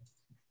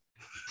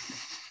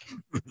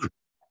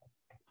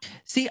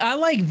 See, I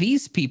like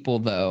these people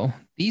though.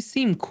 These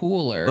seem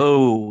cooler.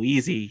 Oh,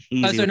 easy.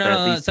 Easy. Oh, so with no, that,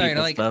 no, no, these sorry.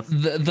 people Like stuff.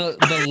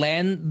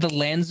 the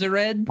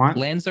Lanzared, What?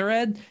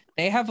 Lanzared.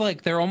 They have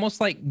like they're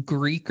almost like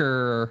Greek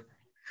or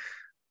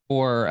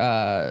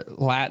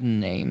Latin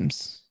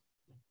names.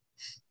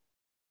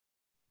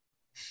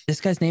 This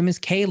guy's name is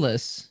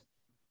Kalis,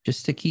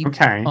 just to keep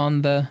Okay.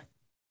 on the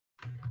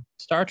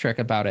Star Trek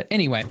about it.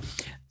 Anyway,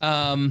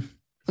 so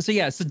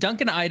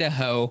Duncan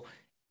Idaho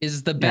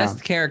is the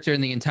best character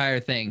in the entire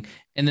thing,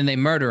 and then they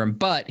murder him,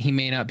 but he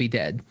may not be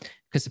dead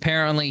because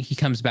apparently he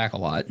comes back a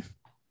lot.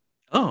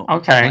 Oh,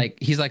 Okay. Like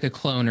he's like a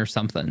clone or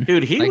something.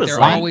 dude, he Like was they're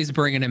like, always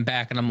bringing him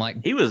back, and I'm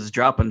like, he was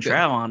dropping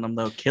trow on him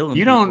though, killing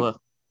You people. don't-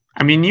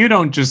 I mean, you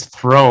don't just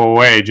throw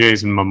away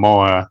Jason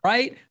Momoa.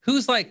 right?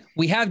 Who's like,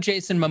 we have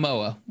Jason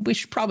Momoa. We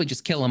should probably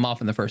just kill him off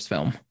in the first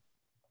film.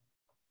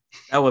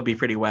 That would be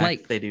pretty whack Like,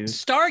 if they do.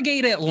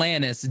 Stargate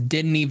Atlantis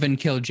didn't even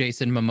kill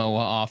Jason Momoa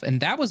off, and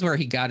that was where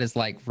he got his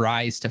like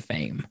rise to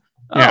fame.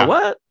 Yeah. Oh,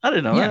 what? I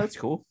didn't know Yeah. that. That's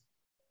cool.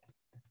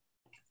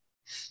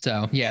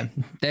 So yeah,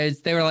 they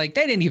were like,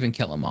 they didn't even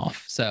kill him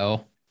off. So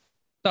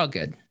it's all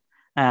good.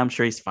 I'm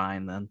sure he's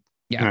fine then.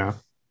 Yeah.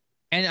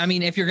 And I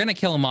mean, if you're gonna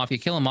kill him off, you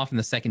kill him off in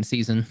the second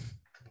season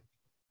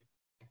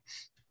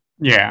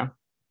Yeah.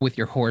 with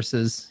your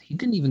horses. He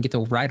didn't even get to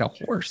ride a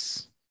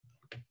horse.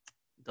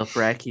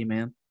 Dothraki,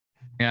 man.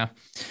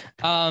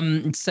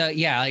 So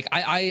yeah, like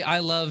I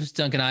loved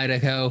Duncan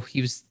Idaho.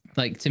 He was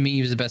like, to me,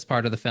 he was the best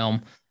part of the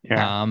film.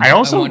 Yeah. I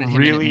also wanted him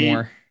in it really,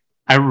 more.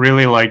 I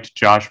really liked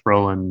Josh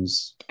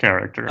Brolin's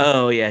character.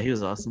 Oh yeah, he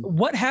was awesome.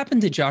 What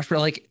happened to Josh? Bro,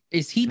 like,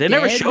 is he? They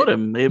never dead? showed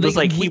him. It was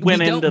like he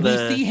went into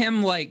the. We see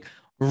him like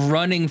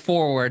running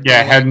forward.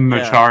 yeah, but, like, heading the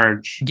yeah.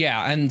 charge.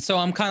 yeah, and so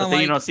I'm kind But of then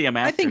like, you don't see him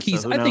after. I think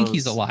he's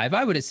knows? alive.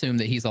 I would assume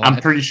that he's alive.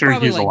 I'm pretty sure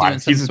Probably, he's like, alive. doing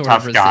some He's a sort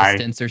tough of guy.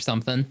 resistance or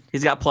something.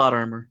 He's got plot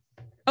armor.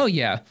 Oh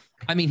yeah,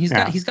 I mean he's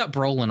Yeah. got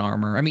Brolin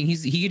armor. I mean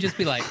he could just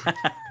be like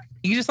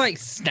he could just like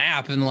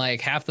snap and like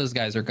half those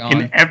guys are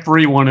gone. In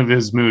every one of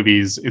his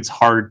movies, it's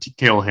hard to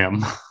kill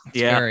him. It's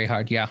Yeah. very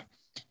hard. Yeah.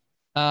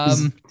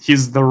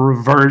 He's the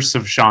reverse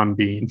of Sean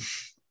Bean.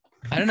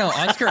 I don't know.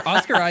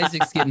 Oscar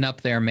Isaac's getting up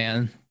there,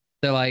 man.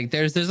 They're like,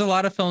 there's a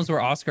lot of films where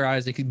Oscar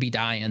Isaac could be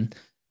dying.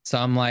 So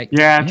I'm like,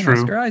 Yeah, man, true.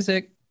 Oscar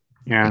Isaac,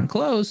 Yeah, getting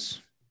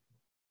close.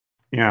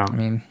 yeah, I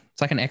mean,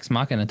 it's like an Ex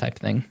Machina type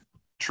thing.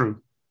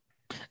 true.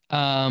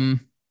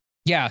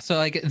 Yeah. So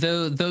like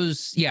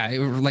those, yeah, it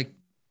were like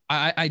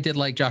I did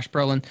like Josh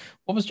Brolin.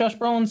 What was Josh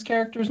Brolin's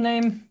character's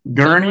name?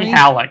 Gurney Gunnery?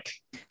 Halleck.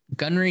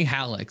 Gunnery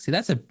Halleck. See,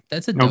 that's a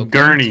No, dope name,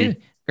 Gurney. too.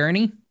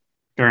 Gurney.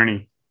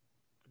 Gurney.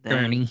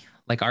 Gurney.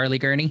 Like Arlie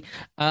Gurney.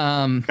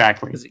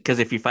 Exactly. Because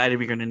if you fight him,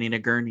 you're gonna need a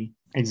gurney.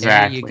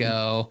 Exactly. There you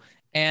go.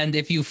 And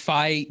if you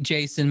fight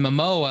Jason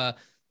Momoa,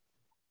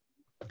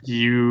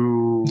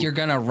 you're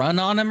gonna run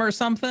on him or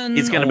something.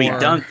 He's gonna be or-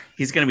 dunk.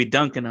 He's gonna be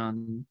dunking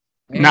on.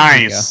 There you go.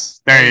 Nice.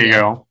 There you Yeah.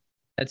 go.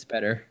 That's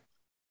better.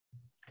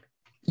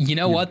 You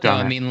know You've what though?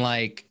 done I it. mean,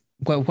 like,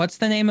 what was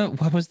the name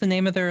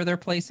of their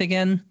place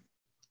again?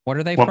 What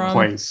are they What from?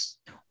 place?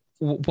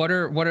 What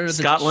are the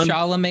Scotland?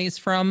 Chalamets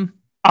from?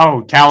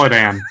 Oh,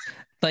 Caladan.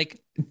 Like,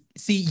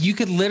 see, you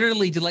could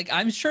literally do like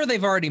I'm sure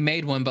they've already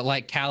made one, but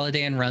like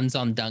Caladan runs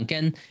on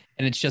Duncan,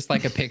 and it's just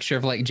like a picture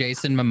of like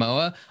Jason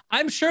Momoa.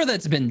 I'm sure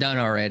that's been done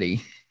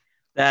already,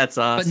 That's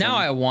awesome. but now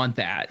I want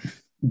that.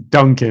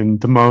 Duncan,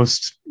 the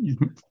most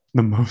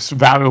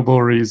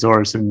valuable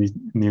resource in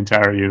the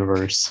entire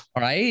universe.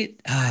 Right?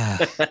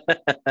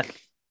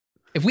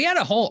 If we had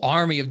a whole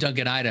army of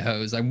Duncan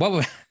Idahos, like what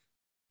would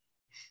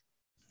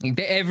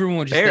everyone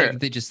would just Fair.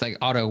 they just like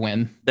auto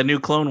win. The new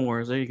Clone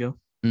Wars. There you go.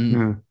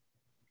 Mm.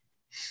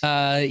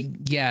 Yeah.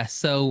 Yeah.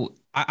 So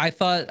I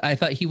thought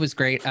he was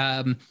great.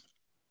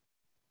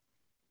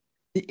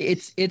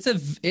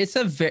 It's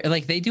a very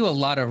like they do a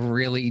lot of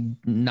really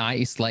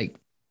nice like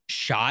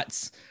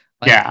shots.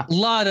 Like, Yeah. a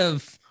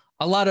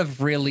lot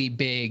of really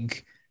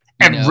big.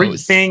 You know,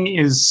 Everything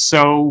is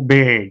so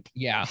big.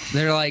 yeah,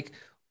 they're like,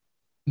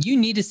 you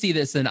need to see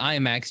this in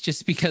IMAX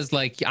just because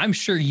like I'm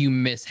sure you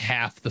miss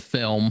half the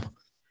film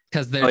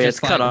because they're Oh, yeah, just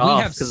it's like cut we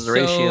off have 'cause of so the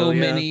ratio, yeah.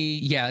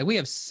 many we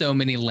have so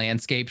many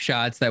landscape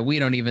shots that we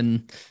don't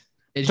even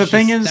The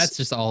thing is- that's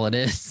just all it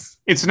is.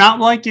 It's not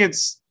like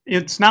it's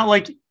not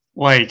like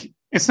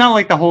it's not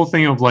like the whole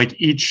thing of like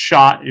each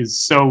shot is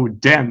so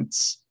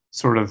dense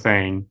sort of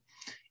thing.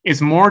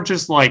 It's more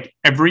just like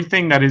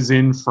everything that is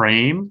in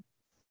frame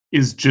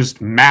is just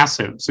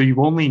massive. So you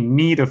only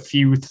need a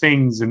few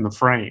things in the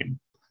frame.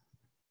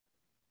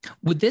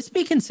 Would this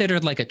be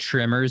considered like a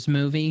Tremors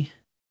movie?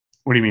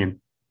 What do you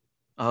mean?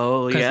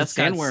 Oh 'Cause yeah, it's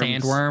got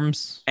sandworms.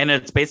 sandworms. And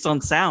it's based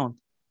on sound.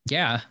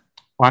 Yeah.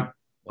 What?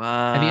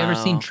 Wow. Have you ever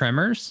seen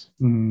Tremors?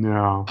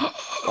 No.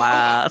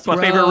 Wow, that's my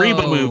favorite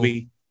Reba Bro.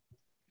 movie.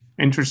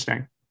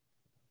 Interesting.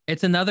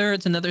 It's another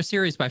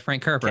series by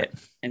Frank Herbert.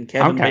 And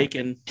Kevin Okay.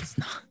 Bacon. It's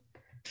not.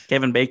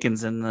 Kevin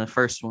Bacon's in the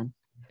first one.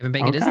 Kevin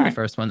Bacon is in the Okay.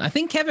 first one. I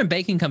think Kevin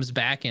Bacon comes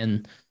back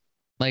in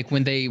like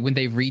when they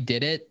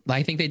redid it.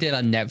 I think they did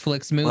a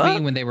Netflix movie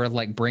What? when they were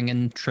like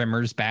bringing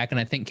Tremors back, and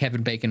I think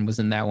Kevin Bacon was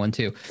in that one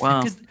too.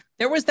 Wow. Because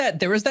there was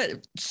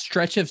that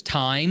stretch of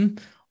time,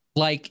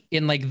 like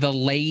in like the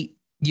late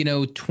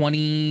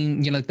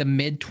 20 like the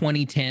mid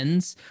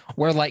 2010s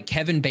where like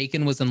Kevin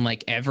Bacon was in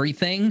like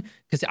everything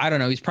because I don't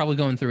know, he's probably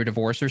going through a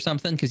divorce or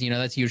something because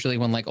that's usually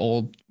when like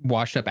old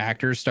washed up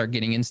actors start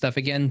getting in stuff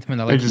again when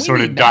they're They like just "We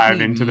sort of need- dive we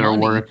need into their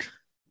money." work.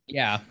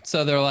 Yeah,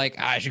 so they're like,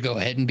 I should go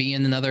ahead and be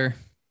in another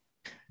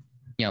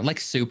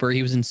like Super.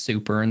 He was in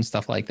Super and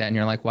stuff like that, and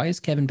you're like, why is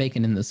Kevin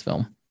Bacon in this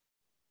film?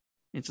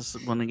 You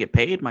just want to get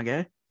paid, my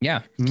guy.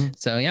 Yeah. Mhm.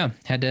 So yeah,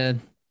 had to,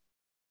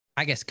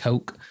 I guess,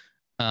 coke.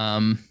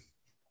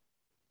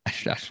 I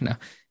don't know.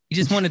 He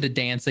just wanted to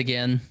dance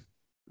again.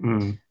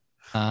 Mm.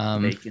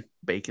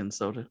 Bacon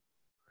soda.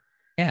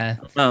 Yeah.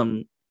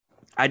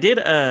 I did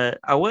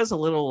I was a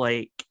little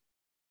like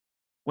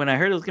when I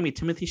heard it was gonna be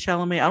Timothy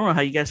Chalamet. I don't know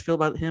how you guys feel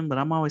about him, but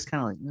I'm always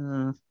kind of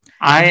like,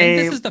 I think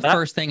this is the I-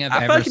 first thing I've I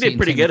feel ever like he did seen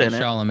pretty good Timothy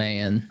in it. Chalamet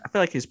in. I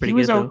feel like he's pretty He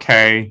was good. Though.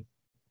 okay.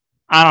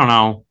 I don't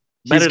know.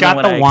 Better He's than got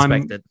what the I one.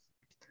 expected.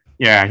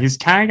 Yeah, he's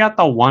kind of got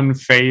the one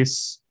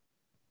face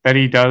that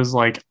he does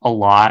like a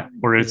lot,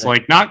 where it's Yeah.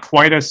 like not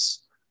quite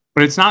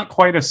but it's not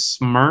quite a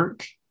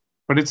smirk,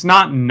 but it's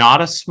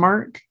not a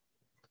smirk,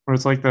 where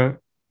it's like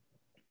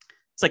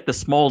It's like the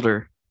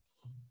smolder.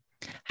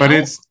 but How-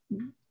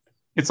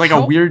 it's like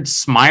how- a weird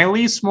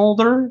smiley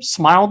smilder.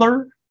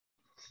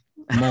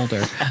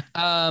 Mulder.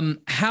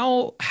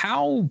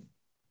 How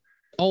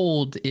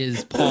old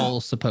is Paul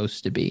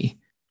supposed to be?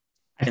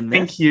 I In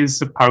think this? he is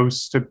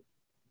supposed to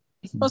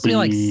He's supposed to be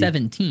like Be-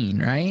 17,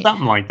 right?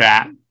 something like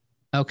that.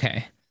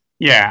 Okay.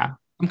 Yeah,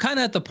 I'm kind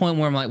of at the point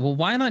where I'm like, well,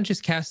 why not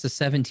just cast a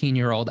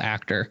 17-year-old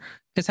actor?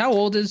 Because how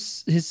old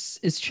is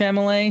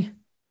Chalamet?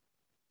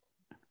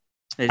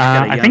 They just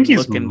got a I young think he's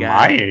looking my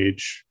guy.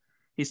 age.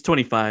 He's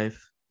 25.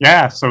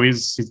 Yeah, so he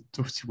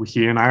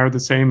and I are the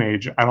same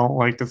age. I don't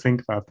like to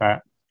think about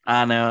that.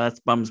 I know that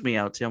bums me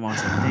out too. I'm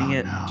always like, dang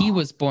it. No. He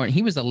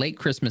was a late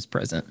Christmas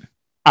present.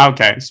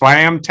 Okay, so I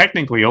am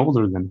technically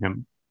older than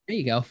him. There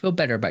you go. Feel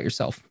better about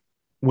yourself.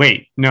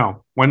 Wait,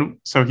 no.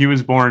 So he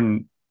was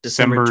born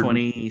December December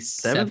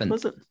 27th,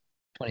 was it?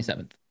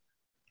 27th.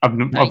 of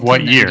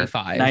what year?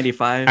 1995.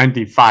 95.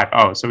 95.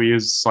 Oh, so he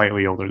is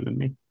slightly older than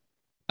me.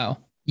 Oh,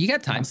 you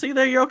got time. See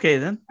there, you're okay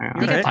then. Yeah, You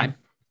got Alright. time.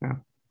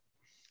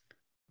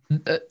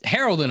 Yeah.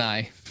 Harold and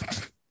I,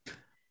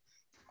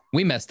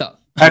 we messed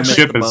up. That missed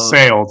ship the has boat.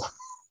 sailed.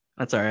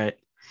 That's all right.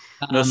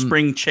 No Um,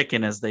 spring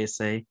chicken, as they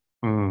say.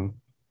 Mm.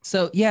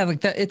 So yeah,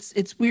 like that.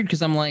 It's weird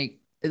because I'm like,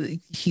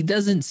 he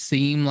doesn't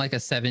seem like a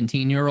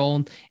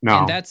 17-year-old, No.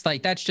 and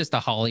that's just a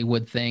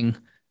Hollywood thing.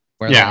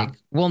 Where Yeah. like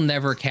we'll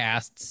never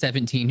cast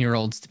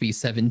 17-year-olds to be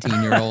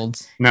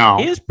 17-year-olds. No.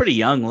 He is pretty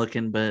young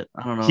looking, but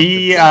I don't know.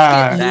 He, if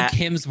Let's it's get Luke that-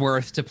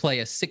 Hemsworth to play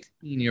a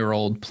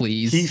 16-year-old,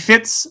 please. He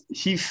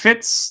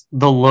fits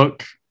the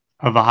look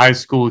of a high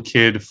school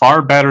kid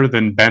far better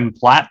than Ben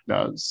Platt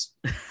does.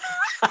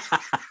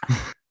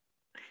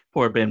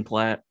 Poor Ben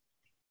Platt.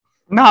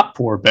 Not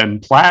poor Ben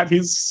Platt.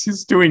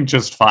 He's doing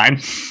just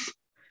fine.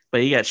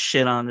 But he got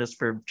shit on just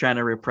for trying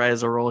to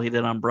reprise a role he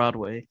did on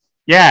Broadway.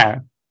 Yeah.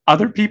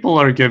 Other people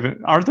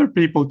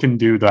can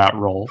do that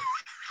role.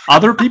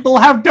 Other people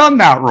have done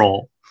that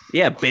role.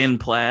 Yeah, Ben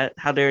Platt.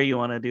 How dare you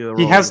want to do a role?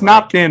 He has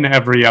not been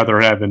every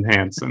other Evan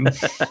Hansen.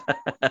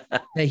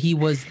 That he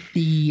was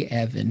the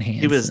Evan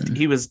Hansen.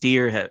 He was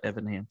dear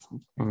Evan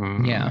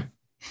Hansen. Yeah.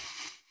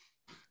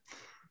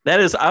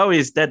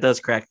 That does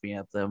crack me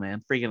up though,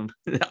 man. Freaking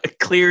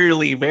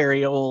clearly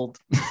very old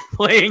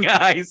playing a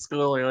high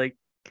schooler. Like,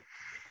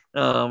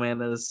 oh man,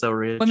 that is so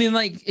rich. I mean,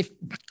 like, if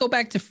go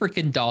back to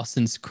freaking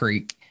Dawson's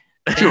Creek,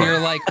 and you're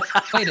like,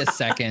 wait a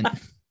second.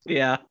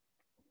 Yeah.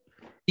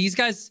 These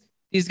guys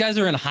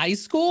are in high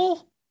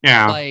school?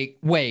 Yeah. Like,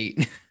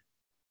 wait.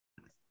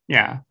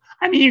 Yeah.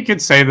 I mean, you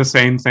could say the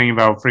same thing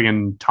about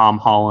friggin' Tom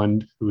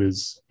Holland, who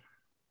is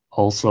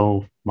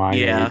also my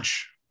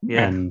age.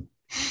 Yeah. And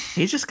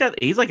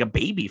he's like a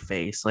baby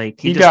face.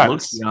 Like he just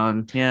looks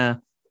young. Yeah.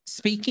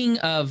 Speaking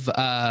of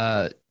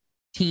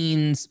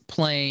teens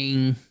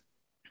playing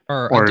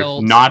or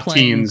adults not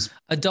playing, teens.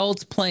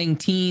 Adults playing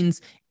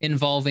teens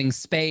involving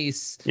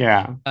space.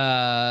 Yeah.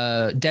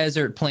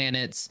 Desert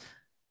planets.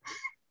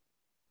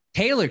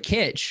 Taylor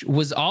Kitsch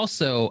was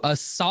also a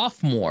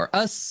sophomore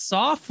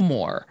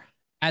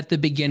at the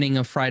beginning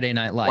of Friday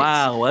Night Lights.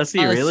 Wow, was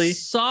he really?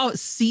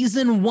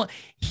 Season 1.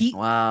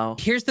 Wow.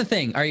 Here's the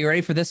thing. Are you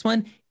ready for this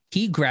one?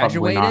 He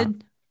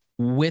graduated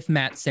with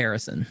Matt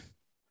Saracen.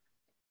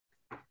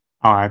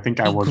 Oh, I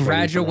think I was. He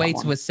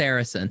graduates with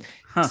Saracen.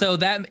 Huh. So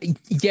that,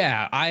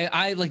 yeah,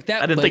 I like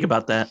that. I didn't think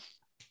about that.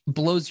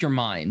 Blows your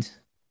mind.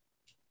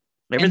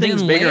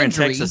 Everything's bigger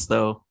Landry, in Texas,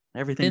 though.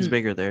 Everything's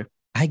bigger there.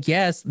 I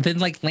guess. Then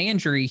like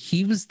Landry,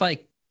 he was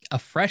like a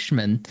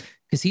freshman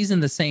because he's in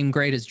the same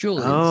grade as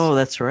Julius. Oh,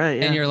 that's right.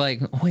 Yeah. And you're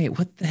like, wait,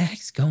 what the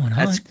heck's going on?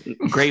 That's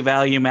great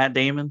value, Matt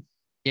Damon.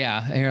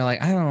 Yeah. And you're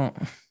like, I don't.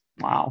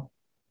 Wow.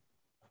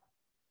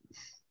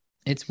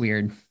 It's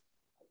weird.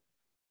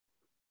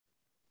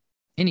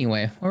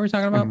 Anyway, what were we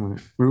talking about?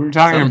 We were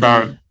talking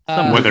about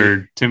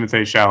whether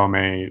Timothée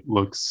Chalamet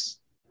looks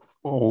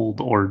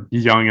old or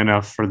young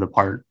enough for the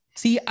part.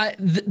 See,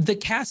 the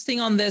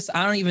casting on this,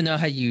 I don't even know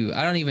how you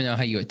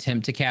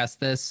attempt to cast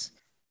this.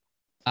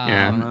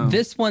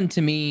 This one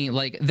to me,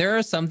 like there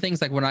are some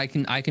things like when I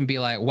can be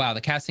like, wow,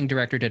 the casting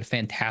director did a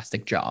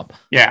fantastic job.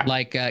 Yeah.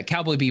 Like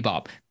Cowboy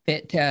Bebop,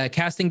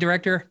 casting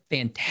director,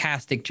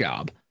 fantastic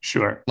job.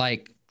 Sure.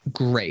 Like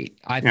great.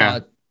 I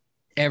thought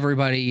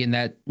everybody in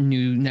that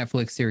new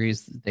Netflix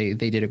series, they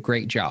did a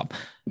great job.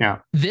 Yeah.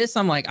 This,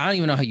 I'm like, I don't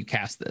even know how you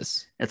cast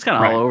this. It's kind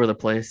of all over the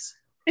place.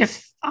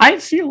 If I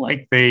feel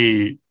like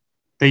they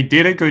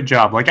did a good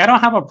job. Like I don't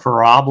have a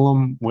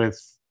problem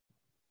with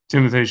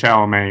Timothée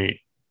Chalamet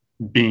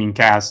being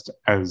cast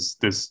as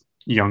this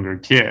younger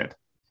kid.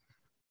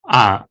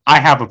 I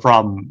have a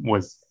problem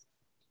with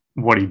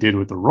what he did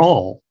with the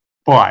role,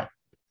 but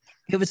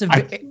it was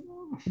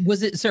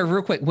was it, sir,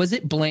 real quick, was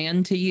it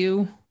bland to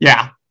you?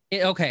 Yeah.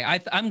 Okay,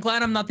 I'm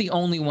glad I'm not the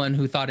only one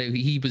who thought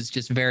he was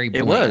just very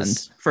bland. It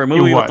was. For a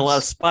movie with a lot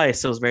of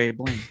spice, it was very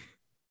bland.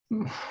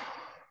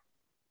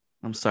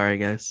 I'm sorry,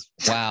 guys.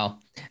 Wow.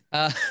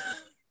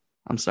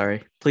 I'm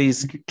sorry.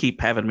 Please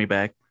keep having me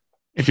back.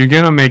 If you're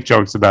going to make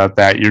jokes about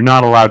that, you're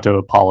not allowed to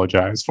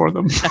apologize for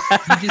them. You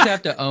just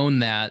have to own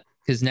that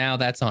because now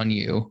that's on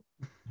you.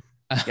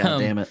 God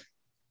damn it.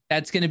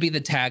 That's going to be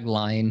the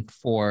tagline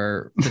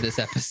for this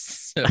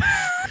episode.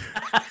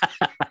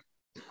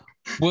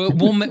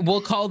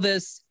 We'll call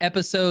this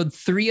episode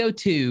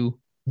 302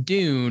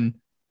 Dune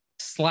 /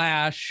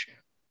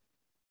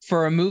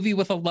 for a movie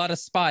with a lot of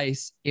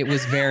spice, it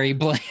was very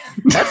bland.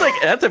 That's like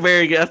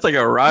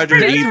a Roger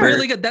Ebert. That's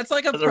really good. That's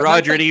like a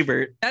Roger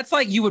Ebert. That's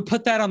like you would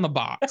put that on the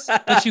box,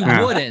 but you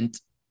wouldn't.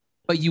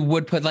 But you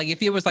would put like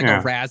if it was like a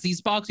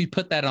Razzies box, you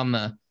put that on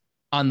the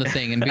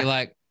thing and be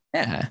like,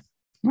 yeah,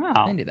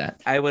 wow, I do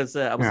that. I was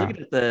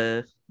looking at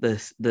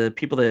the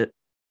people that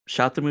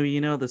shot the movie.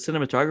 You know, the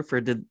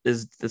cinematographer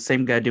is the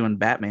same guy doing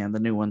Batman, the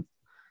new one.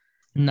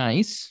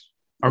 Nice.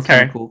 That's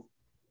okay. Cool.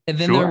 And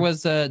then there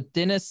was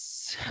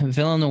Denis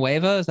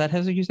Villanueva. Is that how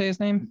you say his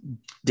name?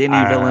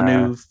 Denis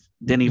Villeneuve.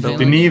 Denis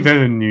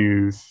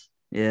Villeneuve.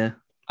 Yeah.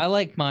 I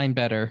like mine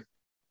better.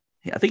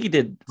 Yeah, I think he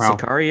did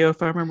Sicario,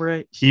 if I remember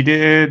right.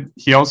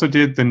 He also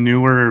did the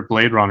newer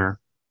Blade Runner.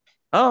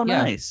 Oh,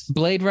 nice.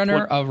 Blade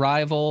Runner,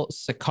 Arrival,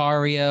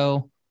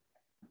 Sicario.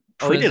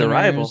 Oh, he did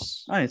Arrival.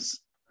 Nice.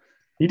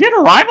 He did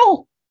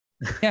Arrival?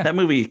 Yeah. That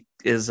movie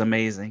is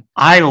amazing.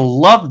 I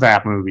love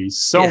that movie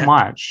so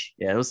much.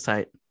 Yeah, it was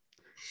tight.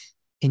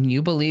 Can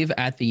you believe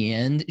at the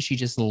end she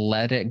just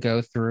let it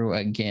go through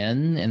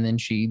again, and then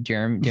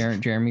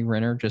Jeremy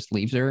Renner just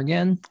leaves her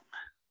again?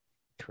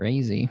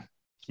 Crazy.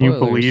 Can you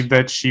believe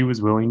that she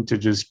was willing to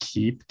just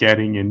keep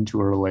getting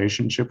into a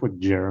relationship with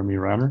Jeremy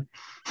Renner?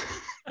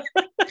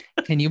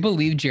 Can you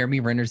believe Jeremy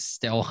Renner's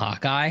still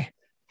Hawkeye?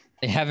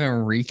 They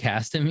haven't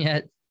recast him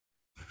yet.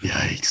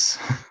 Yikes.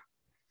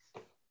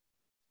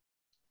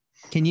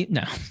 Can you?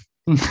 No.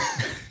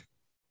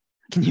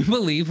 Can you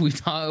believe we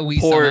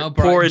somehow brought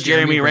poor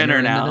Jeremy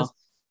Renner now?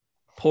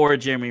 poor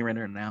Jeremy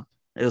Renner now.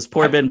 It was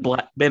poor Ben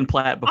Platt.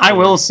 Before. I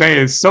will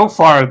say, so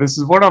far, this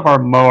is one of our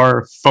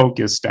more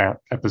focused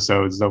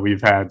episodes that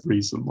we've had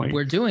recently.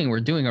 We're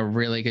doing a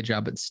really good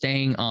job at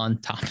staying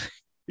on topic.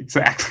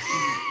 Exactly.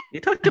 You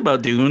talked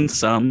about doing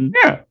some.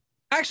 Yeah.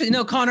 Actually,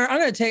 no, Connor. I'm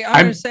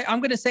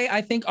gonna say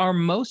I think our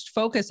most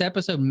focused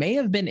episode may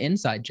have been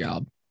Inside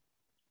Job.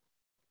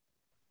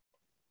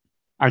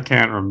 I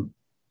can't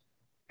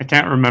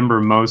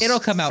remember most It'll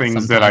come out things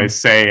sometime. that I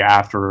say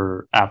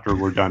after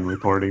we're done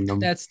recording them.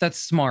 That's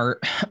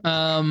smart.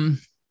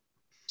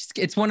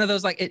 It's one of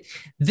those like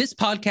this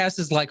podcast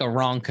is like a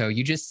Ronco.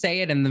 You just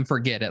say it and then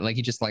forget it. Like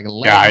you just like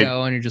let it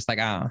go and you're just like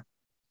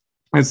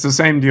It's the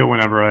same deal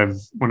whenever I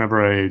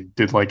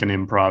did like an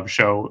improv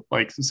show.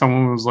 Like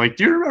someone was like,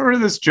 "Do you remember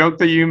this joke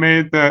that you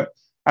made that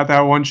at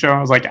that one show?"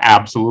 I was like,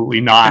 "Absolutely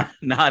not."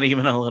 Not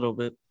even a little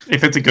bit.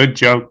 If it's a good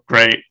joke,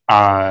 great.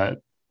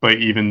 But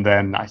even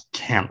then, I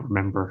can't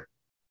remember.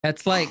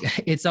 That's like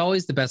it's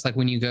always the best. Like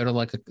when you go to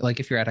like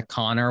if you're at a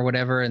con or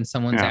whatever, and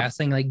someone's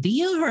asking like, "Do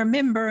you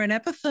remember in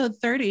episode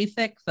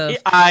 36 of?"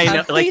 I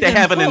know, like they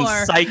have an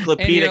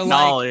encyclopedic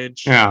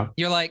knowledge.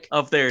 You're like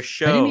of their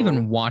show. I didn't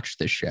even watch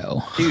the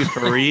show, dude.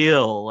 For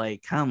real,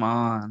 like come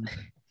on.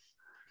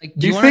 Like,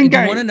 do you want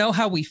to know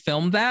how we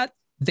filmed that?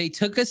 They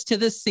took us to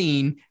the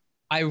scene.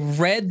 I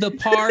read the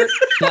part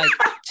like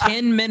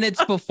 10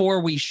 minutes before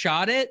we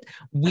shot it.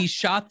 We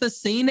shot the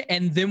scene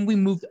and then we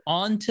moved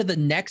on to the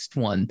next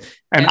one.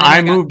 And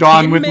I moved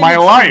on with my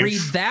life.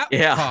 Read that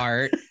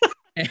part.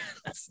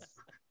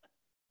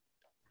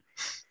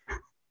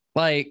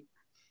 Like,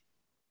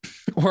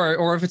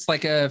 or if it's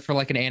like for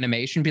like an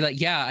animation, be like,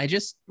 yeah, I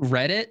just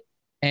read it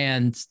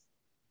and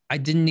I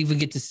didn't even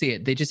get to see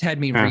it. They just had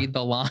me read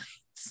the lines.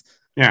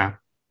 Yeah.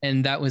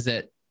 And that was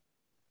it.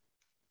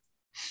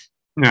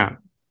 Yeah.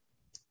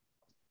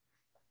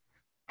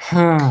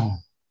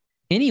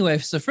 Anyway,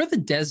 so for the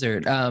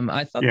desert,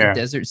 I thought the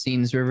desert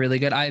scenes were really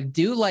good. I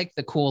do like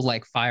the cool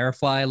like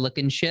firefly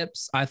looking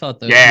ships. I thought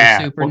those were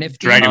super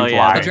nifty.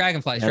 Dragonfly.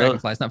 Dragonflies,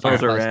 not fireflies.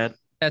 Those are rad.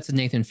 That's a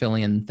Nathan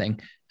Fillion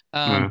thing.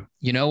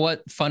 You know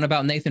what? Fun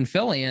about Nathan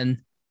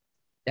Fillion?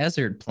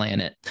 Desert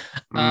planet.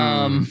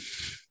 What?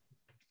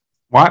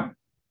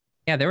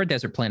 Yeah, there were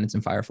desert planets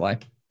in Firefly.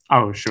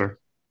 Oh, sure.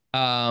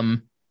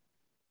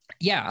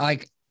 Yeah,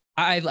 like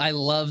I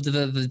loved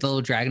the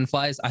little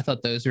dragonflies. I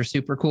thought those were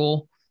super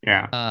cool.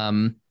 Yeah.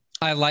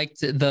 I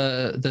liked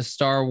the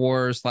Star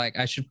Wars. Like,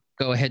 I should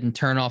go ahead and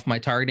turn off my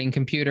targeting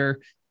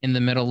computer in the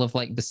middle of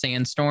like the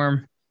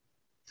sandstorm.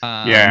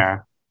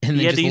 And then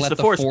just let the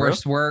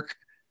force work.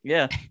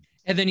 Yeah.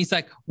 And then he's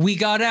like, "We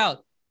got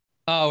out.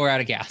 Oh, we're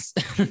out of gas."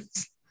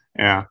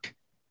 Yeah.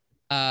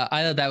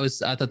 I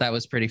thought that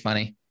was pretty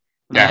funny.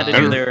 They had to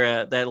do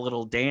their that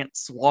little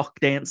walk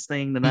dance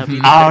thing.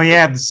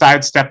 The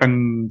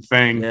sidestepping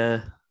thing.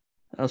 Yeah,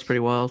 that was pretty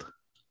wild.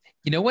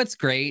 You know what's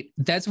great?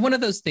 That's one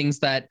of those things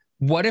that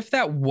what if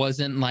that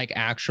wasn't like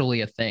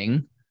actually a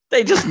thing?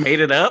 They just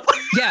made it up.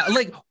 Yeah,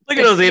 like look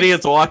at those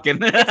idiots walking.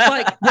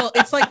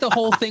 It's like the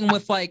whole thing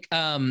with like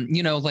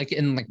like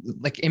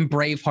in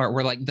Braveheart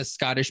where like the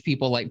Scottish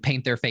people like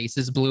paint their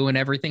faces blue and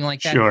everything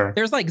like that. Sure.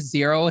 There's like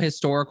zero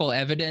historical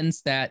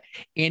evidence that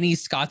any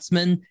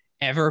Scotsman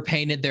ever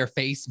painted their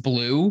face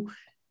blue.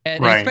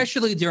 And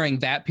especially during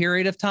that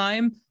period of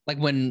time, like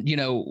when,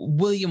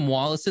 William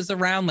Wallace is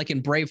around, like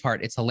in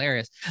Braveheart, it's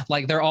hilarious.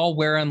 Like they're all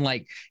wearing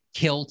like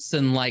kilts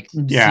and like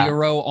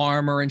zero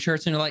armor and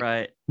shirts. And you're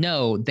like,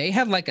 no, they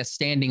had like a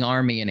standing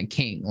army and a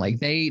king. Like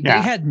they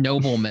had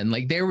noblemen.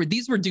 Like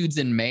these were dudes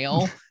in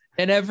mail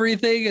and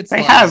everything.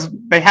 They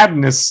had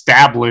an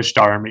established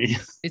army.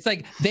 It's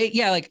like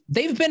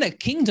they've been a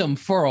kingdom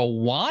for a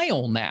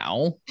while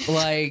now.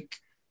 Like,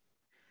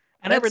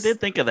 I never did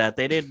think of that.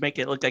 They did make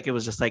it look like it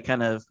was just like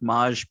kind of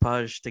Maj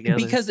Podge together.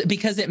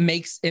 Because it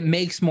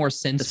makes more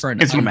sense for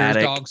an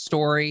underdog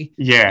story.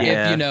 Yeah.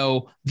 If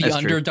the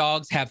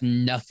underdogs have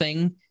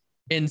nothing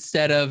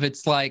instead of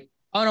it's like,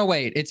 oh no,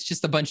 wait, it's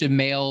just a bunch of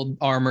male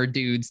armored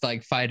dudes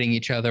like fighting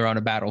each other on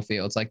a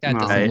battlefield. It's like that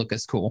doesn't look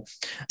as cool.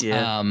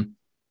 Yeah.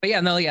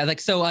 But like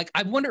so like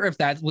I wonder if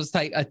that was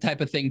like a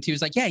type of thing too.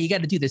 It's like, yeah, you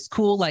got to do this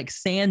cool like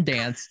sand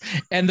dance.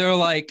 And they're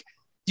like,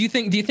 Do you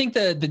think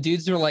the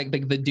dudes were like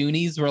the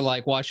Doonies were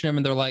like watching them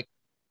and they're like,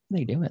 what are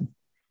they doing?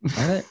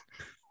 Are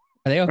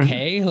they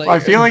okay? Like, I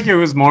feel like it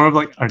was more of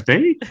like, are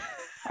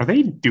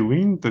they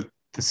doing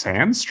the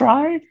sand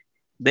stride?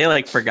 They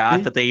like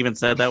forgot that they even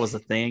said that was a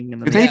thing.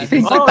 And then they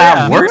think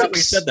that works?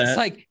 We said that. It's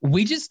like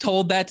we just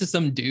told that to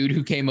some dude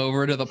who came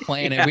over to the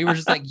planet. Yeah. We were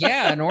just like,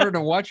 yeah, in order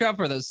to watch out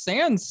for the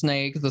sand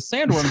snake, the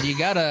sandworm, you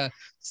gotta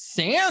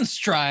sand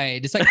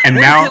stride. It's like, and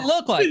what now, does it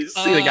look like?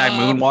 See the guy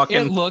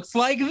moonwalking. It looks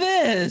like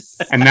this.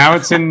 And now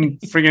it's in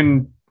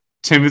friggin'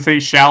 Timothy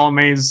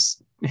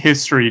Chalamet's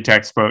history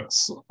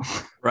textbooks.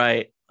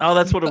 Right. Oh,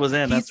 that's what it was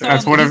in. That's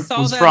what it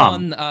was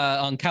from.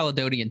 On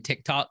Caledonian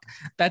TikTok.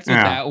 That's what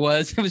that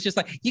was. It was just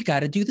like, you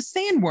got to do the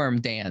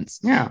sandworm dance.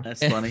 Yeah.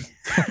 That's funny.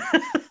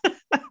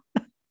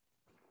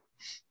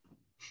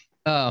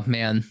 Oh,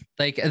 man.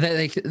 Like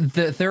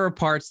there are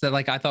parts that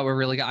like I thought were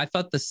really good. I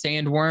thought the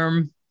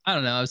sandworm I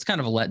don't know. It was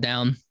kind of a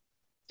letdown.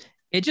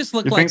 It just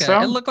looked You like think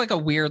so? it looked like a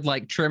weird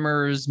like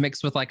Trimmers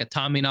mixed with like a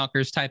Tommy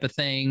Knockers type of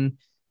thing.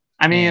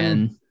 I mean,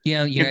 And you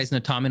know, you it's- guys know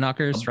Tommy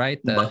Knockers,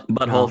 right?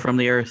 Butthole No. from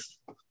the earth.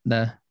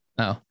 The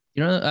oh,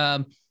 you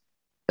know,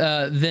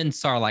 then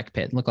Sarlacc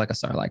pit looked like a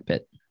Sarlacc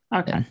pit.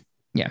 okay. And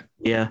Yeah.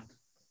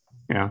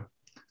 Yeah.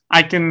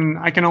 I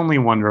can only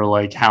wonder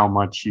like how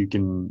much you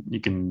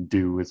can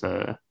do with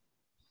a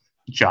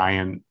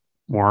giant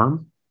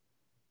worm,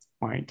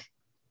 like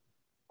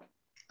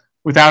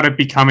without it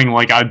becoming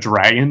like a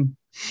dragon.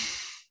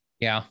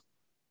 Yeah.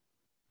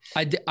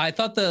 I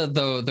thought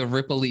the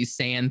Ripley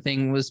sand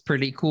thing was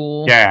pretty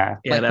cool. Yeah.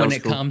 Yeah, like that when was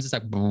it cool. comes, it's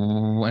like,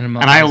 And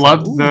I was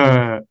loved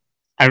like, ooh.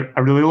 I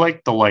really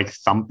like the like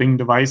thumping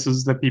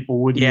devices that people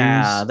would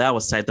Yeah, use. that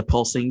was sight. The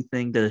pulsing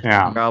thing to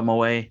Yeah. draw them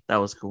away. That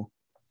was cool.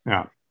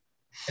 Yeah.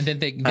 And then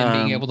being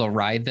Um, able to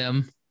ride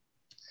them.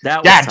 That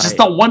was Yeah, tight. just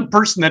the one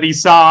person that he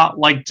saw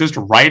like just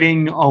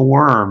riding a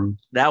worm.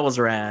 That was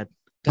rad.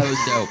 That was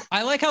dope.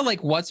 I like how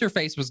like what's her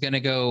face was gonna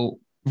go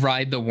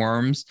ride the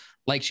worms.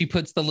 Like she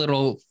puts the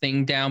little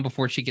thing down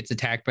before she gets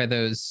attacked by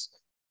those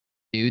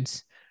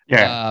dudes.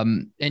 Yeah.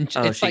 And Oh,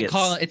 it's she like gets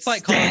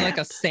calling like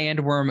a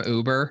sandworm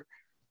Uber.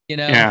 You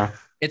know, Yeah.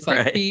 it's like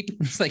Right. beep.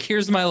 It's like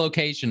here's my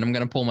location. I'm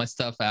gonna pull my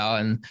stuff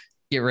out and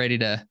get ready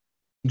to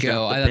go.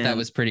 Drop the I thought that pin.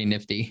 was pretty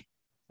nifty.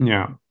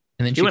 Yeah.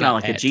 And then She went got out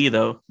like a pet. G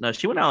though. No,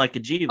 she went out like a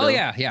G though. Oh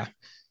yeah, yeah.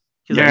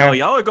 She's Yeah. like,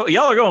 no,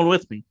 y'all are going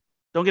with me.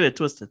 Don't get it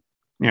twisted.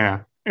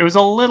 Yeah. It was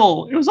a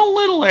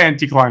little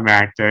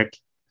anticlimactic.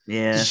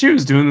 Yeah. She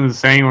was doing the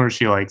thing where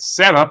she like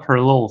set up her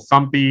little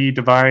thumpy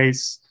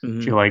device.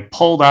 Mhm. She like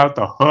pulled out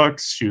the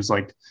hooks. She was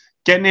like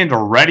getting into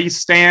ready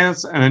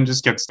stance and then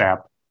just get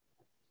stabbed.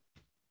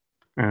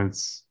 And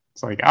it's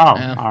like, oh,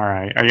 Yeah. all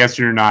right. I guess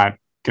you're not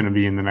gonna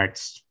be in the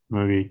next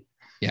movie.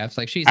 Yeah, it's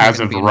like she's not As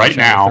gonna of be in right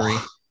Shadow now.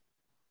 3.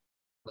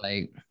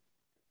 Like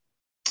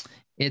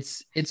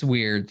it's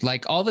weird.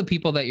 Like all the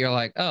people that you're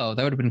like, oh,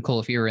 that would have been cool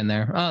if you were in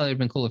there. Oh, that would have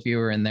been cool if you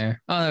were in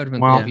there. Oh, that would have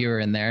been Well- cool if you were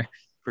in there.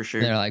 For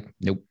sure. And they're like,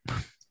 nope.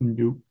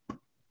 Nope.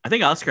 I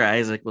think Oscar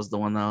Isaac was the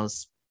one that I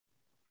was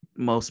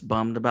most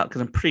bummed about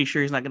because I'm pretty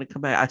sure he's not going to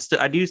come back.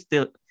 I do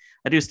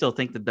still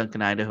think that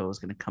Duncan Idaho is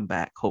going to come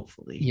back.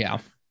 Hopefully. Yeah.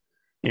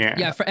 Yeah.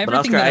 Yeah. For But everything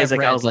Oscar that Isaac, I've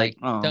read, I was like,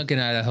 oh. Duncan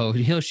Idaho,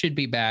 he should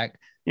be back.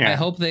 I Yeah.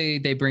 hope they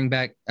bring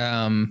back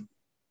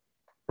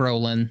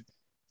Brolin.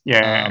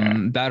 Yeah.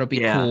 That'll be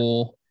Yeah.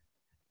 cool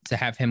to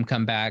have him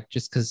come back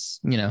just because,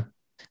 you know,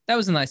 that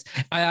was nice.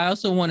 I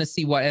also want to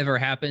see whatever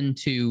happened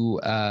to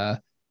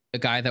the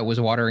guy that was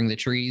watering the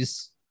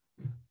trees.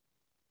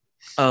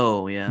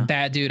 Oh yeah.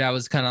 That dude, I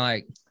was kind of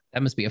like,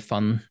 that must be a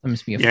fun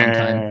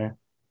time.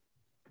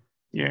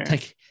 Yeah.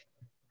 Like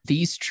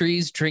these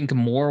trees drink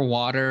more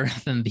water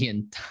than the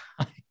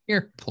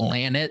entire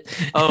planet,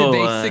 Oh,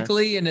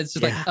 basically. And it's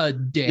just yeah. like a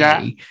day.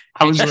 Yeah.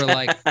 I was You were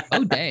like,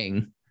 oh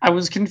dang. I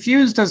was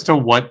confused as to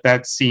what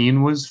that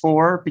scene was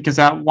for because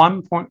at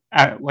one point,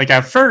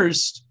 at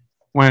first,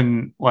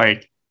 when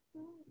like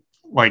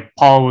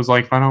Paul was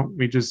like, "Why don't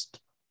we just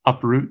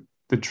uproot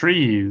the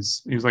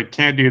trees?" He was like,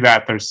 "Can't do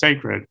that; they're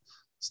sacred."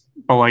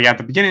 But like at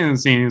the beginning of the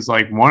scene, he's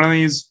like, one of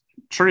these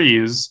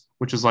trees,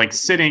 which is like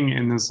sitting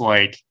in this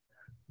like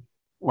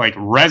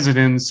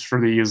residence for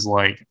these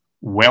like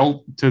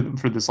well-to-do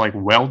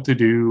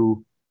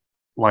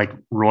like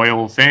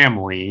royal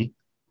family.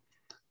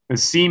 It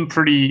seemed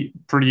pretty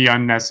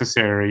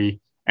unnecessary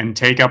and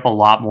take up a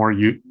lot more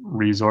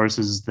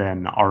resources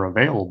than are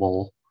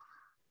available.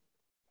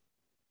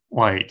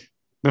 Like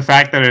the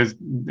fact that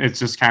it's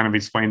just kind of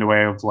explained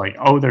away of like,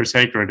 oh, they're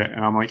sacred,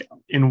 and I'm like,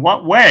 in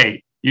what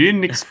way? You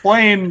didn't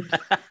explain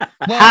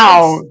Well,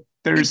 how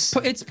there's.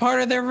 it's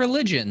part of their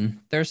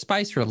religion, their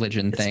spice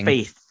religion It's thing.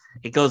 faith.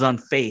 It goes on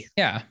faith.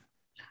 Yeah,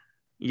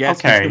 You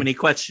ask me Okay. too many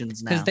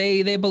questions now. because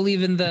they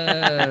believe in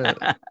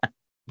the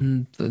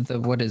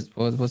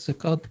what's it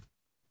called?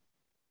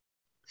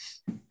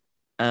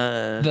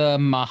 The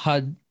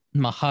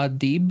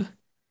Mahadib.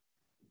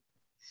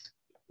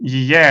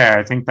 Yeah,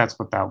 I think that's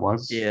what that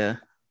was. yeah.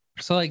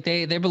 So like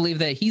they believe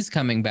that he's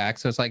coming back.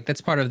 So it's like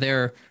that's part of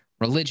their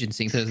religion.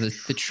 So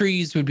the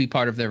trees would be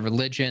part of their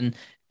religion,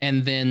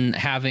 and then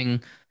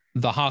having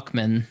the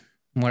Hawkmen,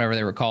 whatever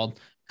they were called,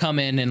 come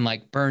in and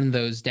like burn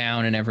those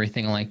down and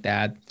everything like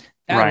that.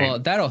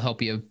 That'll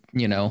help you,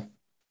 you know,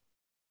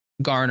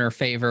 garner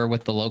favor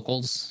with the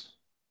locals.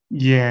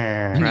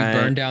 Yeah. And Right. you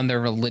burn down their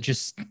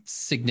religious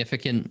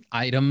significant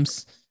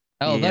items.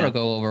 Oh, Yeah. that'll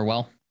go over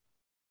well.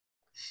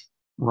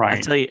 I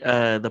Right. tell you,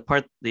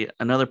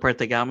 another part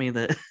that got me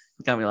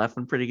got me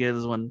laughing pretty good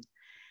is when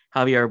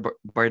Javier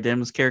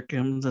Bardem's character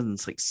comes and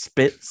it's like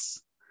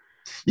spits.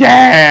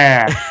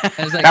 Yeah.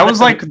 I was like, That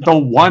was like the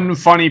one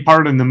funny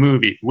part in the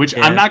movie, which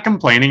Yeah. I'm not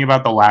complaining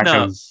about the lack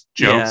No. of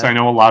jokes. Yeah. I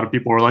know a lot of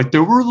people were like,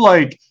 there were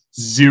like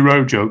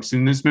 0 jokes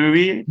in this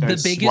movie.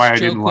 That's the biggest why I joke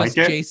didn't was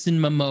like it. Jason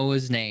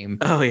Momoa's name.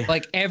 Oh yeah.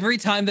 Like every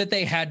time that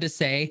they had to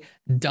say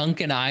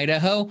Duncan,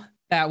 Idaho,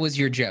 that was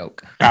your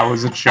joke. That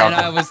was a And I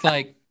chuckle. was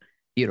like,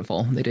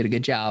 beautiful. They did a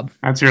good job.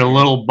 That's your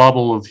little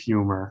bubble of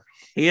humor.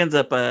 he ends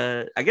up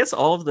I guess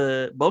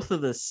both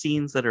of the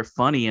scenes that are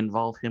funny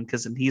involve him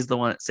because he's the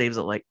one that saves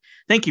it, like,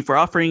 thank you for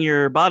offering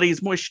your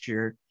body's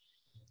moisture.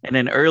 And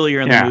then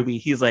earlier in the movie,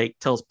 he's like,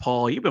 tells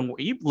Paul, you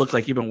look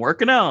like you've been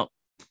working out.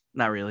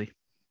 Not really.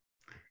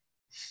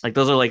 Like,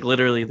 those are like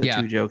literally the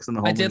two jokes in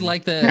the whole movie. I did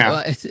like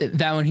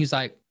that one. He's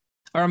like,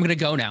 all right, I'm gonna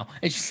go now.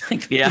 It's just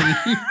like,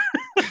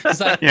 it's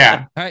like,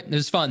 all right, it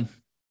was fun.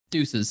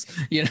 Deuces.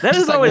 You know, that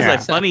is always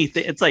like funny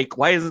thing. It's like,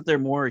 why isn't there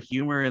more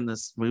humor in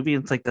this movie?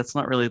 It's like, that's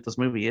not really what this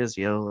movie is,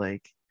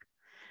 Like,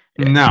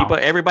 no,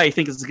 everybody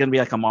thinks it's gonna be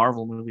like a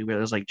Marvel movie where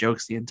there's like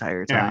jokes the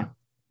entire time.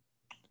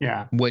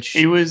 Yeah. Which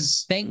it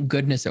was, thank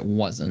goodness it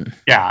wasn't.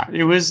 Yeah,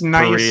 it was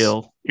nice. For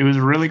real. It was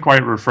really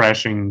quite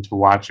refreshing to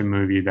watch a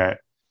movie that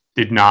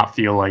did not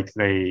feel like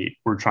they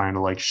were trying to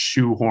like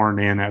shoehorn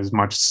in as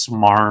much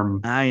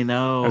smarm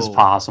as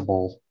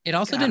possible. It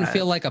also didn't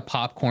feel like a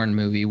popcorn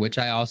movie, which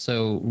I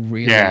also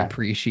really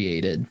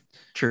appreciated.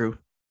 True.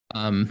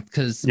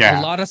 Because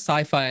a lot of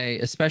sci-fi,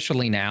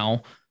 especially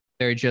now,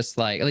 they're just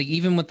like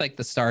even with like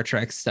the Star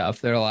Trek stuff,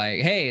 they're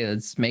like, hey,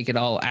 let's make it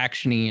all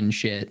actiony and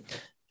shit.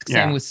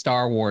 Same with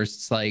Star Wars.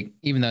 It's like,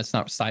 even though it's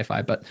not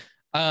sci-fi, but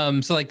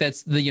so like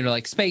that's the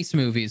like space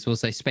movies, we'll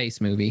say space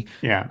movie.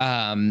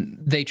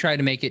 They try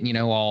to make it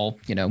all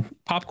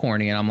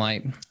popcorny, and I'm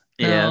like,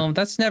 no,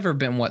 that's never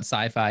been what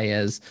sci-fi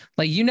is.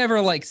 Like, you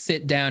never like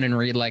sit down and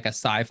read like a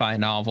sci-fi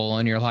novel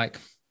and you're like,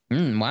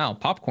 wow,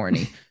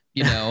 popcorny.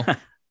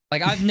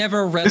 Like, I've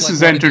never read this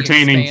is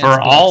entertaining for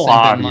all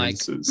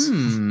audiences.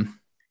 Like,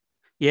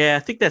 Yeah, I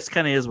think that's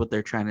kind of is what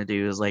they're trying to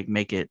do, is like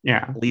make it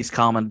least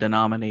common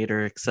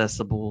denominator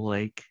accessible,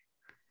 like,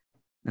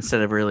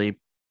 instead of really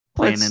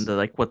playing into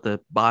like what the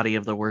body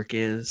of the work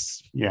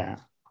is. Yeah.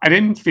 I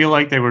didn't feel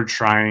like they were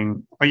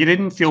trying, like, it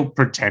didn't feel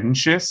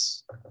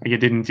pretentious. Like, it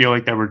didn't feel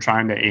like they were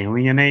trying to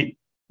alienate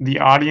the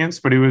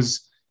audience, but it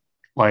was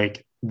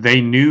like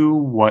they knew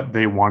what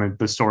they wanted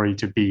the story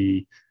to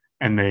be,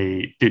 and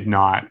they did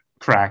not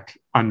crack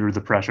under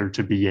the pressure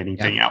to be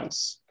anything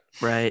else.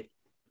 Right.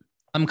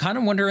 I'm kind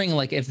of wondering,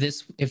 like, if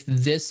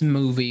this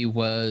movie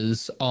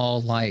was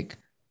all like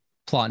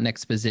plot and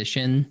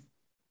exposition,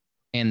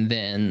 and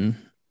then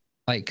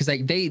like, because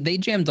like they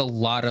jammed a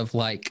lot of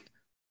like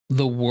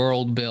the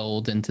world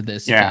build into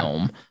this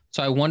film.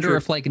 So I wonder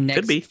if like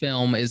next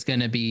film is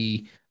going to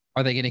be,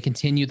 are they going to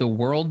continue the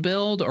world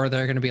build, or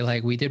they're going to be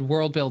like, we did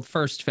world build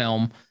first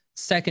film,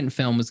 second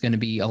film is going to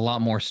be a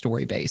lot more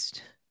story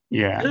based.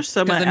 Yeah, there's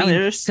some,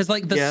 because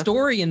like the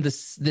story in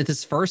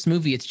this first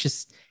movie,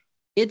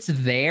 it's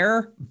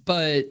there,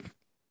 but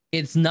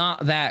it's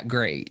not that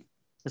great.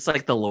 It's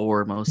like the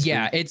lore mostly.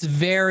 Yeah, it's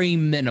very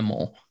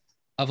minimal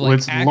of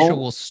like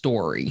actual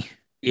story.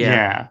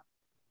 Yeah.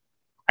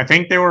 I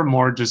think they were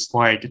more just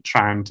like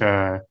trying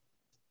to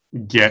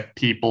get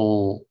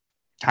people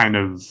kind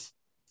of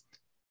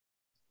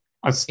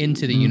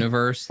into the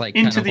universe, like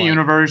into the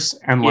universe,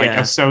 and like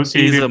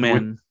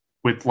associated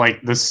with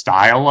like the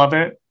style of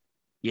it.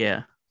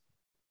 Yeah.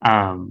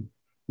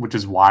 Which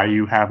is why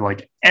you have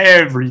like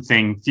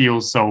everything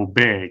feels so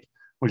big,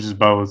 which is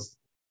both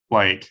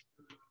like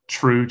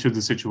true to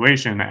the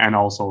situation and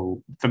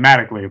also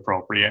thematically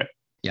appropriate.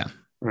 Yeah.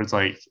 Where it's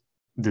like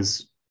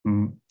this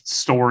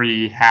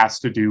story has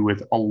to do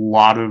with a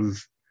lot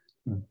of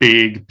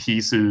big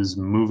pieces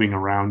moving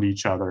around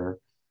each other.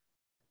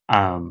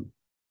 And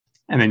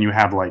then you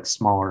have like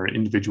smaller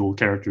individual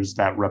characters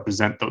that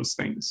represent those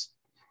things.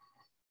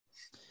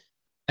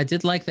 I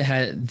did like they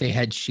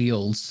had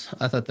shields.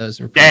 I thought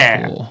those were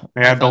pretty cool.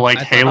 They had the like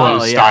Halo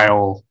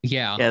style.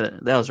 Yeah. Yeah,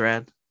 that was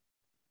rad.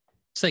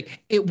 It's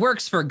like, it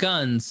works for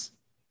guns,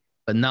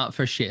 but not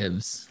for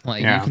shivs.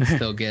 Like, you can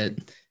still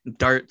get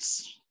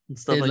darts and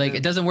stuff like that.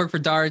 It doesn't work for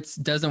darts,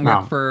 doesn't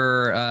work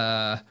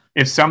for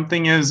if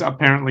something is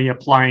apparently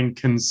applying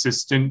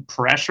consistent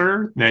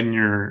pressure, then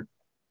you're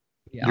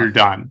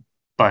done.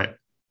 But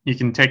you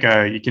can take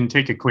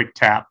a quick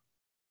tap.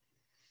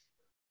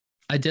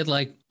 I did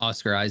like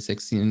Oscar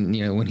Isaacs,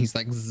 when he's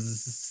like,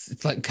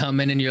 it's like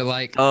coming, and you're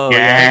like, oh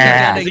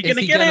yeah, is he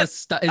gonna get it?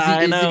 Is he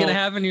gonna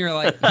have? And you're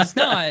like, he's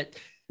not.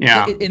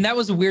 Yeah, and that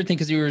was a weird thing,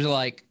 because you were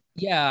like,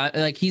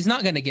 like he's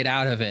not gonna get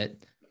out of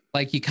it.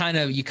 Like, you kind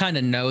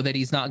of know that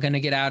he's not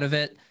gonna get out of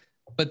it,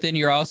 but then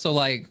you're also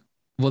like,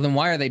 well, then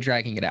why are they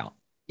dragging it out?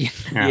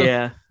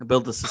 Yeah,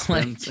 build the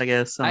suspense, I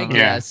guess. I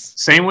guess.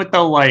 Same with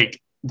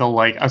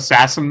the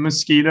assassin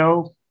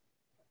mosquito,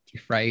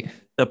 right?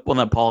 The one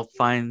that Paul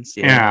finds.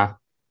 Yeah.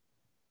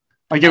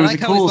 Like, it was a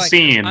cool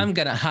scene. I'm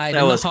gonna hide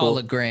in the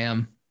hologram.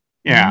 Cool.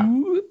 Yeah,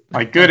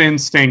 like, good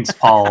instincts,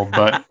 Paul.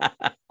 But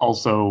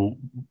also,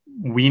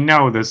 we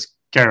know this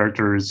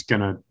character is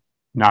gonna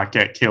not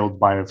get killed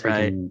by a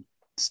freaking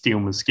steel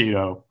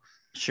mosquito.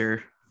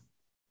 Sure.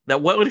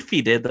 What if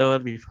he did, though?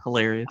 That'd be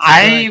hilarious.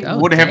 I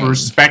would have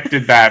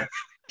respected that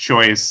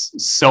choice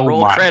so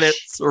much.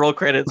 Roll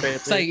credits. Right,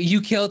 it's like, you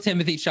kill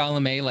Timothy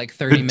Chalamet like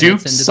 30 minutes into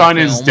the Duke's son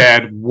is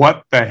dead.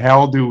 What the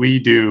hell do we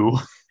do?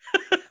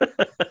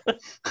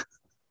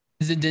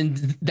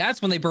 That's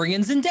when they bring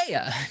in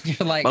Zendaya.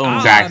 You're like,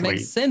 exactly. It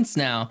makes sense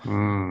now.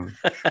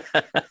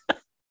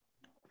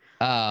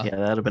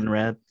 Yeah, that'd have been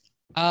rad.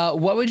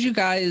 What would you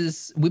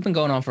guys? We've been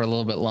going on for a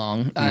little bit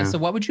long. Yeah. So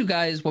what would you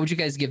guys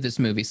give this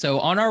movie? So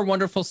on our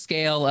wonderful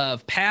scale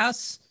of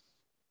pass,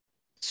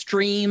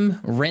 stream,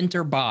 rent,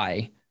 or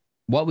buy,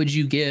 what would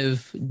you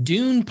give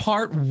Dune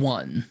Part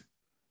 1?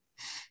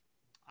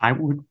 I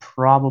would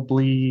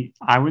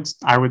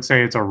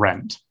say it's a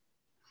rent,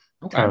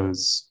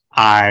 because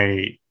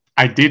I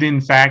did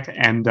in fact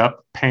end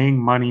up paying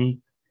money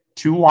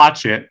to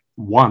watch it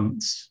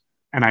once,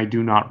 and I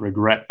do not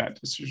regret that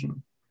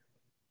decision.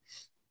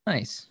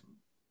 Nice.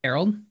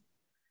 Harold?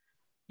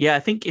 Yeah, I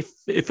think if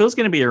it was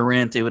going to be a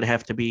rent, it would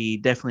have to be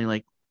definitely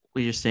like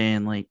what you're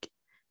saying. Like,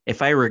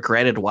 if I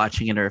regretted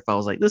watching it, or if I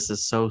was like, this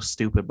is so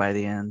stupid by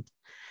the end,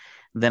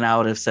 then I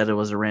would have said it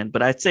was a rent.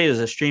 But I'd say it was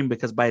a stream,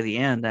 because by the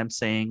end, I'm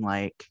saying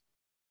like,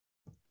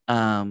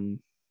 I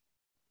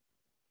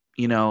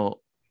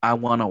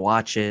want to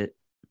watch it.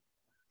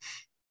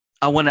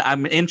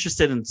 I'm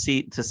interested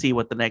to see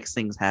what the next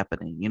thing's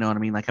happening. You know what I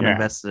mean? Like, I'm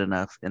invested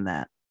enough in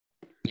that.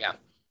 Yeah.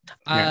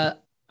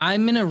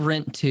 I'm in a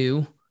rent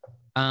too.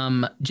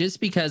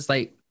 Just because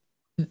like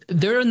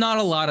there are not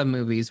a lot of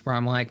movies where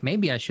I'm like,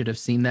 maybe I should have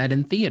seen that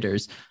in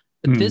theaters.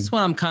 But this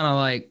one, I'm kind of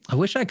like, I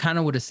wish I kind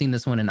of would have seen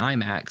this one in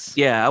IMAX.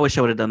 Yeah, I wish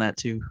I would have done that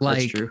too. Like,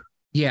 that's true.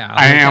 Yeah,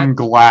 I am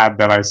glad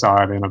that I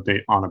saw it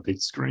on a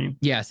big screen.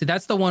 Yeah, see,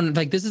 that's the one.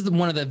 Like, this is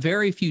one of the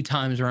very few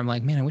times where I'm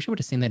like, man, I wish I would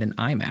have seen that in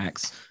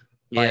IMAX.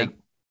 Yeah.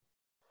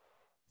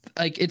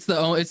 Like it's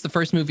the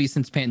first movie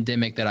since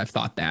pandemic that I've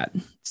thought that.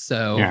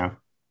 So yeah,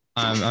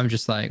 I'm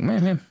just like,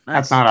 man.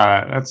 That's not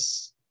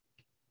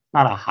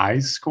a high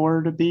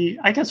score to be.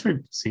 I guess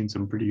we've seen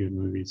some pretty good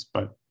movies,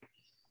 but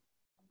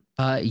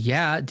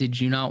yeah. Did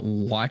you not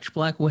watch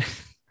Black Widow?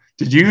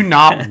 Did you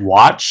not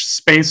watch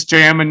Space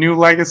Jam: A New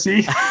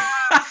Legacy?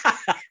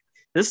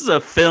 This is a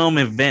film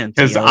event.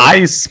 Because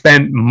I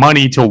spent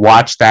money to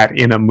watch that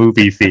in a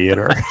movie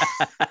theater.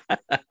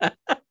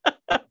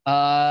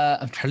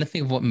 I'm trying to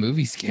think of what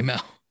movies came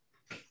out.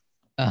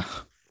 I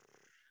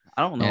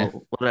don't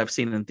know what I've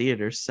seen in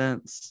theaters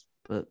since,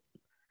 but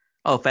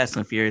Fast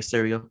and Furious.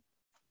 There we go.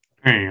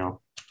 There you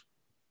go.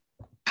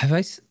 I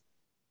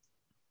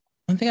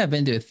don't think I've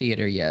been to a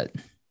theater yet.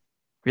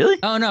 Really?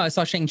 Oh no, I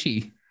saw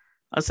Shang-Chi.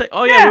 I say,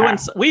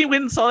 we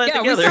went and saw that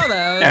together. We saw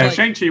that. Yeah,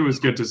 Shang-Chi was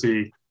good to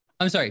see.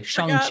 I'm sorry,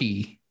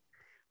 Shang-Chi.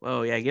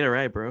 Whoa, yeah, get it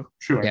right, bro.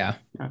 Sure. Yeah.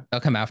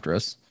 They'll come after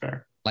us.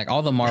 Fair. Like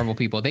all the Marvel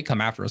people, they come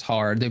after us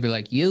hard. They'll be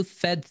like, "You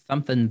said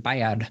something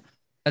bad."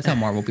 That's how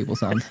Marvel people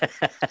sound.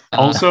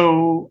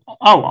 Also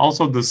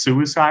the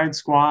Suicide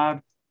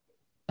Squad.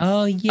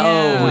 Oh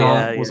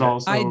yeah. Was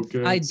also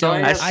good. I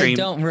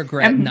don't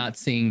regret not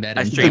seeing that.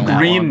 The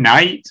Green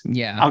Knight.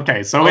 Yeah.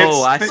 Okay, so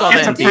it's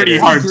a theater. pretty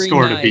hard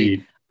score to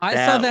beat. I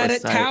saw that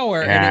at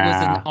Tower, and it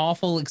was an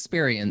awful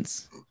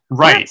experience.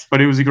 Right,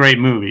 but it was a great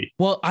movie.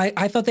 Well,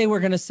 I thought they were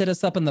gonna sit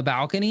us up in the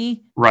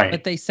balcony, right?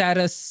 But they sat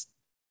us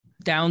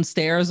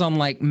downstairs on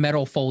like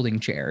metal folding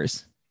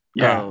chairs.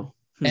 Yeah.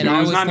 And it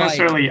was not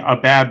necessarily a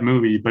bad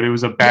movie, but it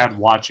was a bad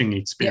watching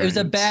experience. It was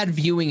a bad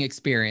viewing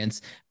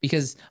experience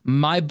because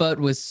my butt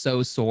was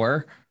so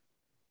sore.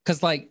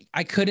 Because like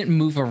I couldn't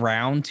move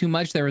around too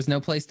much. There was no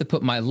place to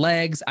put my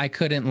legs. I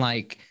couldn't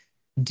like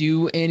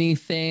do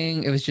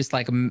anything. It was just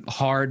like a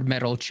hard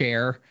metal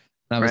chair.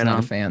 I was not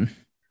a fan.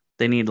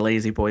 They need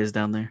lazy boys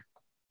down there.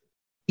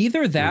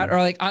 Either that or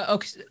like,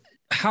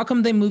 how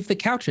come they moved the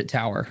couch at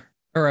Tower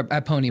or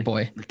at Pony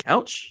Boy? The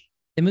couch?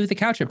 They moved the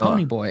couch at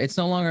Pony Boy. It's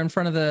no longer in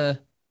front of the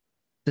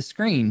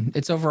screen.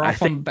 It's over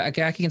off on back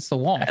against the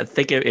wall. I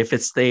think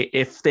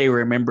if they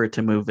remember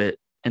to move it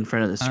in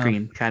front of the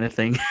screen, kind of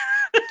thing.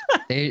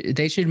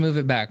 they should move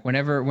it back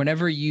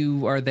whenever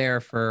you are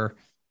there for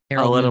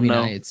Harold movie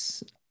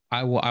nights.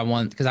 I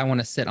want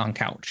to sit on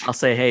couch. I'll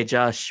say, hey,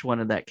 Josh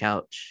wanted that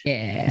couch.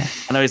 Yeah.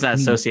 I know he's not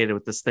associated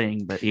with this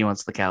thing, but he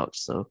wants the couch.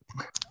 So,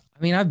 I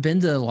mean, I've been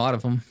to a lot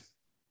of them.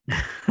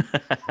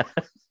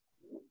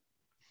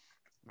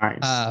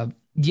 Nice.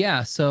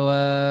 Yeah.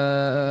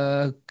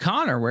 So,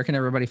 Connor, where can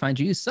everybody find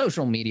you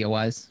social media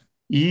wise?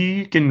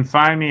 You can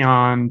find me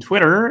on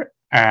Twitter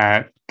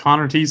at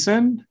Connor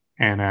Thiessen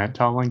and at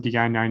Tall Lanky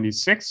Guy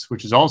 96,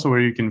 which is also where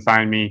you can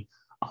find me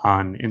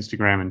on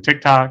Instagram and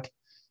TikTok.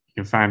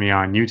 You can find me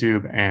on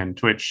YouTube and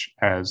Twitch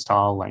as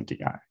Tall Lanky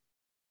Guy.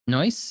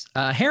 Nice.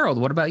 Harold,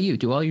 what about you?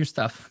 Do all your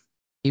stuff,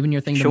 even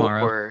your thing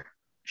tomorrow.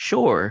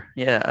 Sure.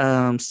 Yeah.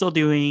 I'm still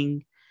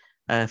doing.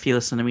 If you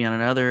listen to me on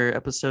another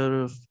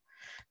episode of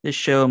this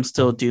show, I'm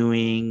still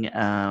doing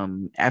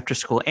after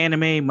school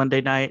anime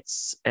Monday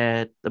nights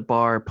at the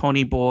bar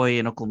Pony Boy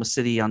in Oklahoma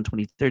City on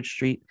 23rd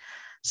Street,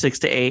 6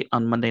 to 8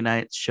 on Monday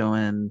nights,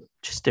 showing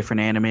just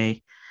different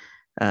anime.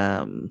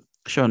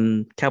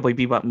 Showing Cowboy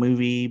Bebop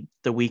movie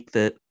the week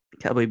that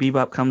Cowboy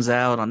Bebop comes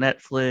out on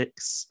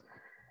Netflix.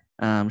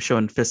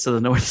 Showing Fist of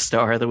the North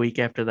Star the week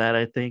after that,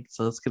 I think.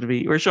 So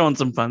we're showing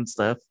some fun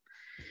stuff.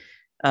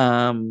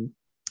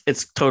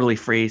 It's totally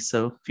free.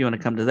 So if you want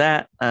to come to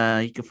that,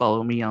 you can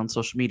follow me on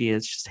social media.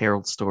 It's just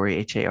Harold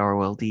Story,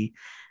 HAROLD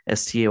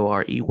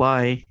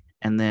STOREY.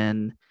 And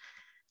then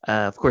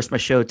Of course, my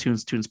show,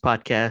 Tunes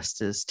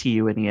Podcast, is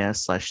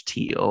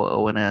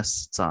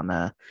TUNES/TOONS. It's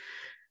on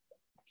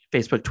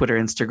Facebook, Twitter,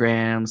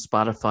 Instagram,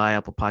 Spotify,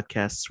 Apple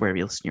Podcasts, wherever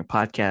you listen to your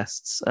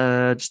podcasts.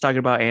 Just talking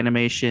about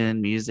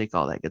animation, music,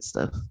 all that good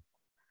stuff.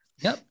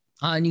 Yep.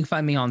 And you can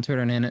find me on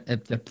Twitter and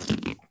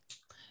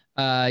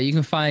you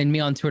can find me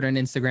on Twitter and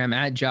Instagram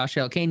at Josh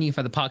L. Kane. You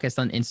can find the podcast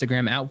on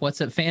Instagram at What's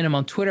Up Fandom,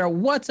 on Twitter,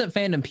 What's Up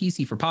Fandom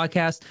PC for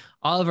podcast.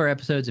 All of our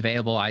episodes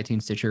available,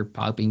 iTunes, Stitcher,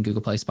 Podbean,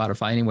 Google Play,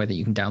 Spotify, anywhere that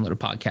you can download a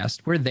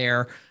podcast. We're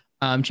there.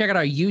 Check out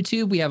our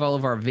YouTube. We have all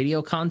of our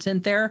video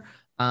content there.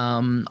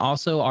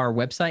 Also our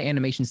website,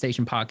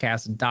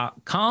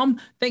 animationstationpodcast.com.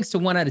 Thanks to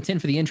 1 out of 10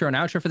 for the intro and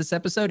outro for this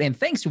episode. And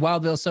thanks to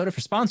Wild Bill Soda for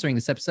sponsoring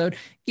this episode.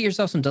 Get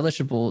yourself some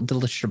deliciable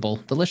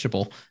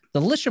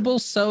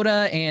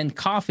soda and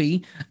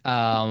coffee.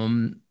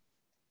 I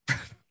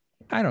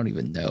don't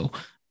even know.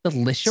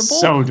 Deliciable?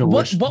 So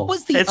delicious. What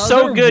was the It's other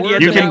so good, you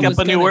word have to that make I up was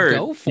a new gonna word.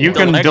 go for? You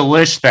can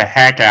delish the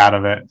heck out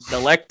of it.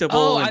 Delectable.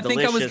 Oh, and I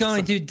think I was delicious.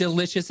 going to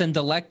delicious and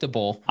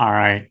delectable. All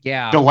right.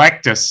 Yeah.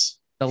 Delectus.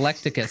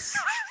 Delecticus.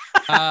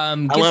 I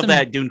love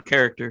that Dune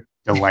character.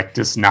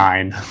 Delectus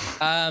 9.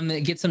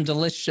 Get some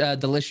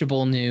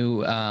deliciable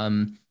new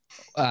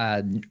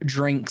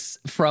drinks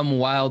from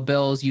Wild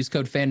Bills. Use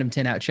code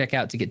Fandom10 at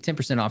checkout to get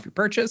 10% off your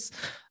purchase,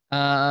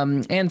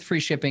 and free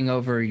shipping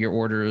over your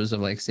orders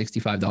of like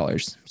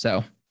 $65.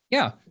 So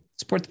yeah,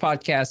 support the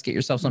podcast, get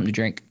yourself something to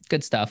drink.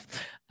 Good stuff.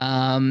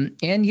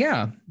 And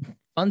yeah,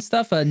 fun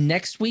stuff.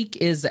 Next week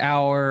is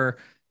our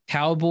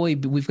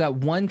we've got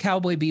one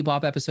Cowboy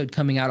Bebop episode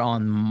coming out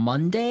on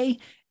Monday.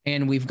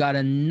 And we've got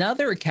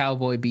another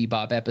Cowboy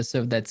Bebop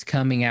episode that's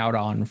coming out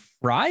on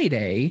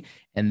Friday.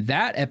 And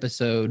that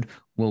episode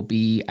will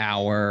be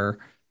our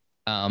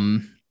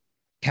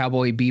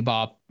Cowboy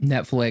Bebop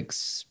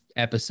Netflix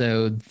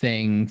episode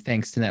thing.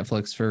 Thanks to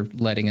Netflix for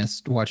letting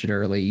us watch it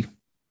early.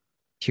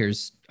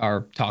 Here's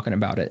our talking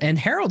about it. And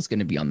Harold's going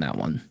to be on that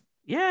one.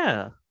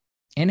 Yeah.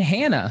 And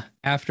Hannah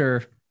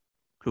after...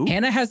 Who?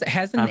 Hannah hasn't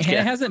been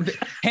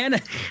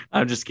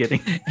I'm just kidding.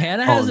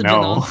 Hannah hasn't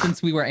been no. on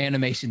since we were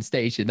Animation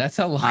Station. That's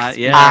how long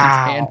Yeah.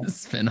 Wow.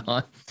 Hannah's been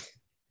on.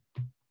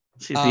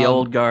 She's the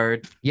old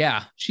guard.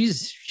 Yeah,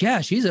 she's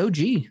OG.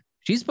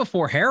 She's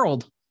before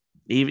Harold.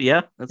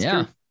 Yeah, that's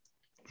true.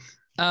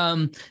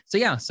 So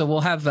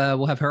we'll have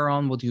her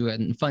on. We'll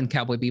do fun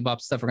Cowboy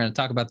Bebop stuff. We're going to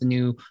talk about the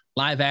new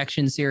live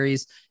action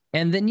series.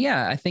 And then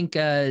I think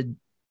I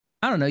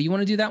don't know, you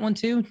want to do that one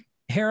too,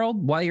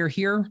 Harold, while you're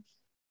here?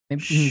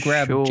 Maybe you can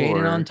grab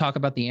Jaden on, talk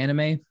about the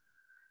anime.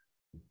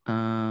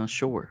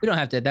 Sure. We don't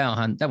have to.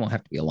 That won't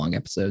have to be a long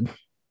episode.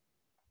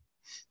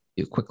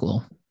 Do a quick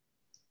little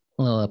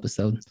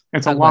episode.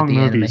 It's a long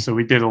movie, so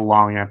we did a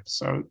long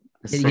episode.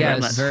 Yeah,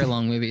 it's a very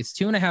long movie. It's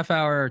 2.5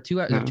 hour,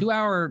 2 hour, 2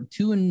 hour,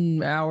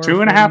 2.5 hours.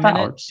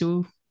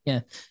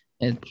 Yeah.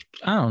 I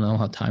don't know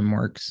how time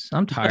works.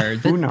 I'm tired.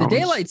 Who knows? The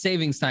daylight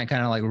savings time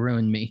kind of like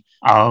ruined me.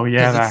 Oh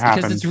yeah, that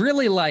happened. Because it's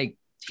really like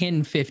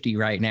 10:50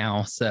 right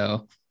now.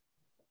 So.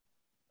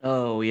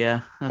 Oh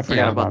yeah, I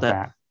forgot about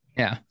that.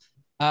 Yeah.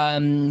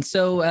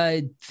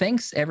 So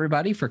thanks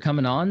everybody for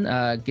coming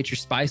on. Get your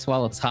spice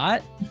while it's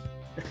hot.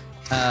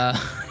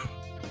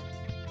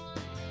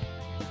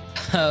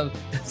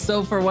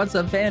 So for What's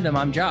Up Fandom,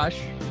 I'm Josh.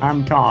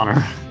 I'm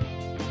Connor.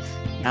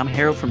 I'm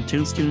Harold from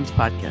Tunes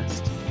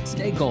Podcast.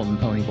 Stay golden,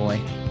 pony boy.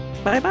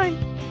 Bye bye.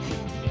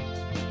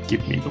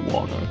 Give me the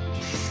water.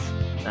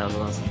 That was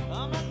awesome.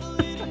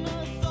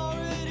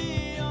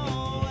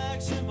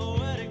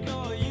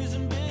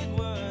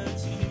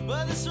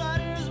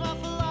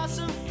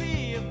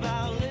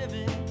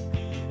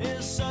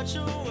 Such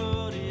a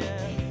world,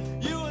 yeah.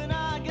 You and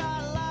I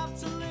got a life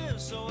to live,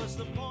 so what's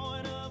the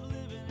point of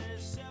living it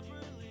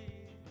separately?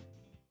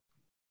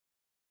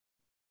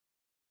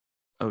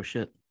 Oh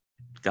shit.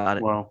 Got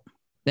it. Well,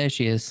 There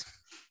she is.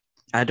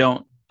 I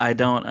don't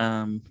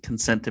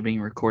consent to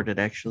being recorded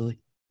actually.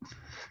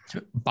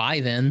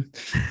 Bye then.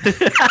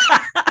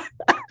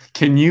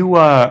 can you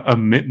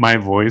omit my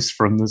voice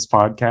from this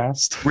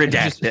podcast?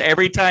 Redacted.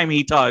 Every time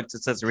he talks,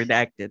 it says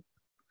redacted.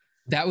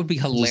 That would be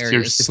your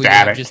hilarious if we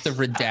static. have just a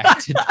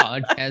redacted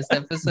podcast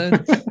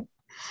episode.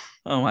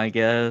 Oh my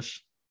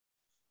gosh.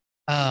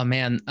 Oh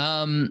man.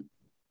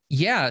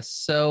 Yeah.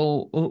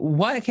 So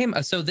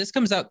so this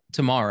comes out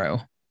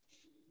tomorrow.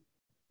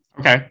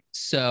 Okay.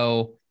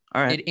 So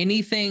All right. did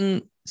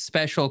anything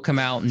special come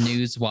out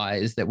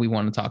news-wise that we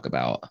want to talk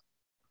about?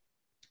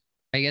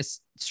 I guess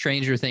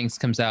Stranger Things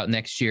comes out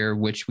next year,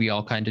 which we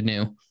all kind of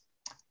knew.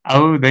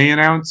 Oh, they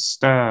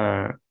announced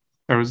there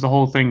was the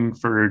whole thing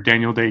for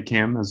Daniel Day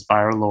Kim as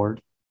Fire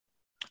Lord.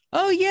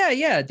 Oh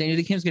yeah. Daniel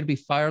Day Kim's gonna be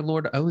Fire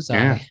Lord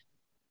Ozai.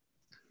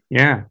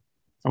 Yeah.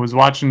 I was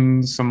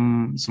watching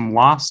some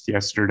Lost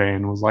yesterday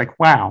and was like,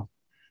 wow,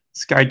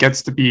 this guy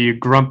gets to be a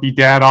grumpy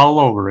dad all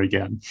over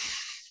again.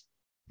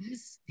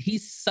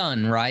 He's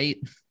Son, right?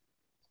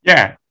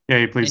 Yeah,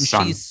 he plays And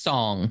Son. she's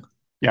Song.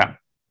 Yeah.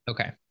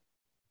 Okay.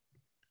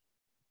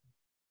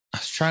 I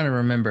was trying to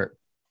remember.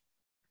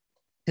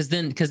 Because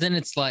then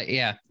it's like,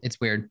 yeah, it's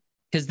weird.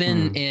 Because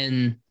then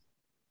in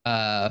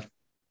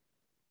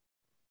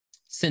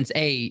since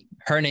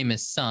her name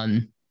is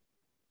Sun,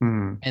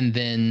 Hmm. and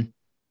then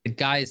the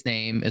guy's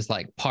name is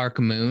like Park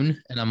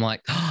Moon, and I'm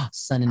like, oh,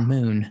 Sun and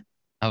Moon.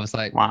 I was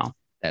like, Wow.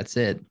 that's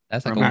it.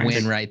 That's like Romantic. a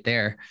win right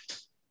there.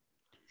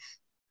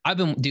 I've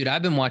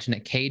been watching a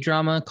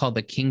K-drama called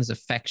The King's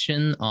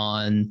Affection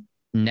on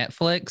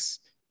Netflix.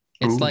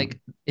 It's Ooh. like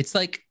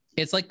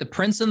The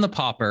Prince and the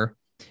Pauper,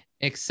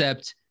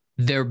 except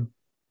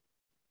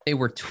they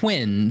were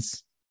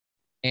twins,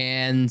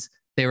 and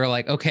they were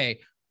like, okay,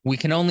 we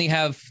can only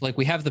have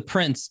we have the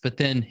prince, but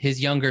then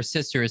his younger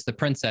sister is the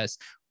princess.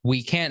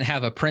 We can't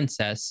have a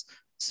princess,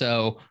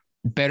 so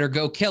better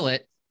go kill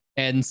it.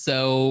 And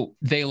so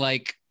they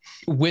like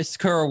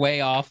whisk her away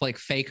off, like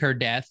fake her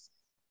death.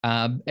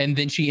 And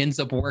then she ends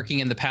up working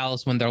in the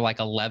palace when they're like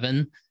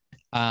 11,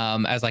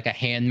 as like a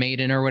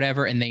handmaiden or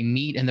whatever. And they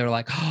meet and they're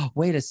like, oh,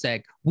 wait a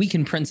sec, we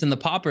can Prince and the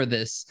Pauper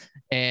this,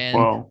 and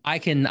Whoa. I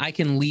can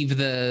leave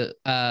the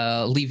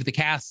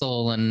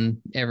castle and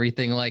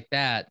everything like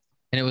that.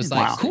 And it was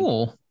like, Wow.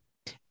 cool.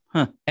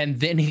 Huh. And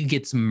then he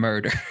gets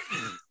murdered.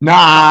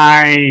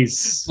 Nice.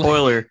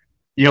 Spoiler.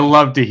 You'll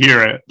love to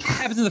hear it.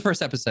 Happens in the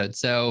first episode.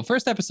 So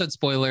first episode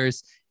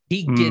spoilers.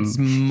 He gets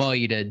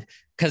murdered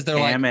because they're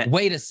Damn like, it.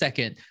 wait a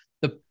second,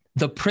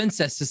 the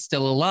princess is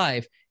still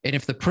alive, and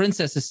if the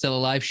princess is still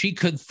alive, she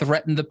could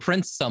threaten the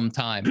prince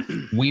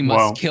sometime. We must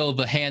Whoa. kill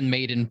the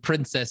handmaiden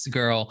princess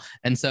girl.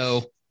 And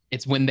so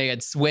it's when they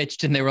had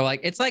switched, and they were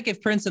like, it's like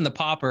if Prince and the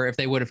Pauper, if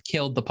they would have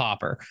killed the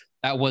Pauper,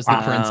 that was the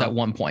prince Wow. at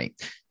one point.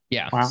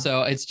 Yeah. Wow.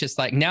 So it's just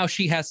like now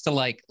she has to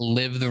like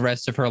live the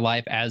rest of her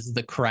life as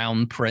the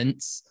crown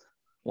prince.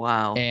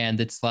 Wow. And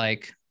it's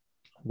like,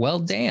 well,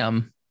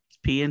 damn,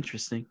 Be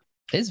interesting.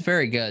 it's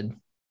very good.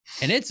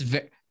 And it's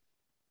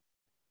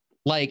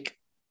like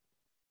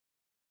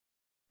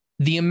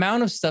the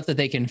amount of stuff that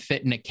they can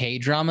fit in a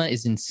K-drama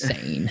is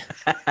insane.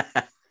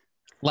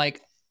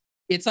 Like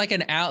it's like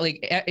an hour,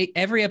 like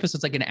every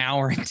episode's like an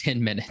hour and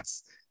 10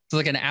 minutes. So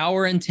like an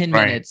hour and 10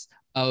 Right. minutes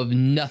of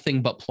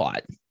nothing but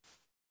plot.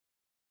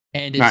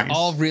 And it's Nice.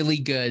 all really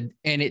good.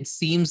 And it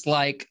seems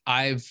like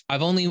I've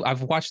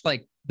watched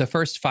like the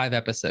first 5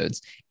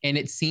 episodes, and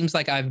it seems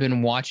like I've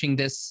been watching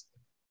this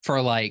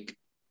for like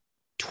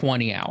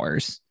 20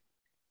 hours.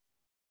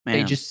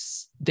 Man.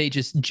 They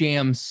just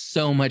jam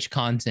so much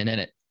content in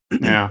it.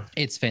 Yeah.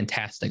 It's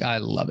fantastic. I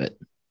love it.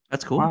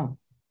 That's cool. Wow.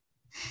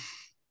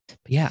 But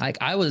yeah, like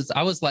I was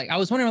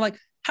wondering like,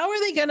 how are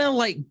they gonna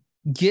like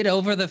get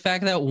over the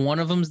fact that one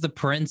of them's the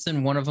prince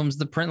and one of them's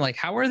the prince?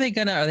 Like, are they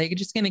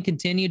just gonna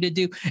continue to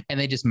do? And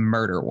they just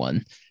murder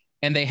one.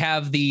 And they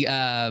have the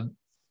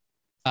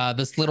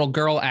this little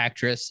girl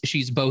actress.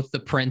 She's both the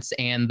prince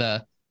and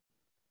the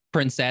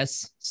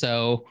princess.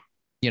 So,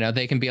 you know,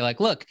 they can be like,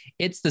 look,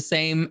 it's the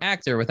same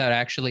actor without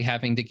actually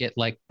having to get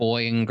like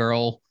boy and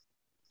girl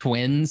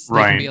twins. They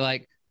can Right. be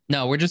like,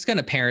 no, we're just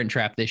gonna parent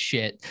trap this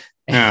shit.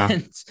 Yeah.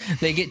 And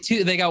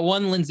they got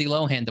one Lindsay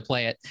Lohan to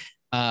play it.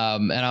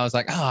 And I was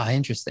like, oh,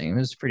 interesting. It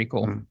was pretty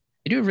cool. Hmm.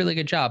 They do a really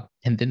good job.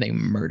 And then they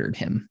murdered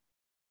him.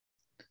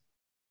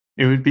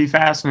 It would be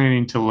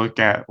fascinating to look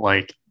at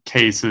like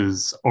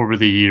cases over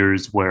the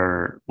years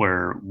where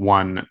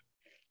one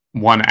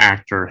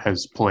actor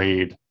has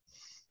played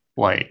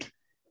like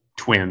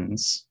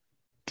twins,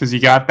 because you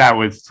got that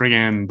with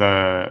friggin'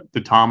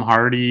 the Tom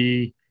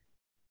Hardy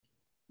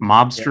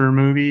mobster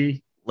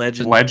movie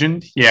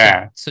Legend.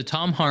 Yeah. So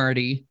Tom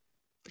Hardy,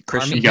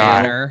 Christian Army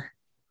got it.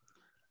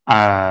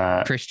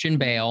 Hammer, Christian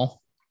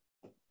Bale,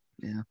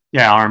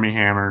 Yeah, Army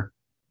Hammer,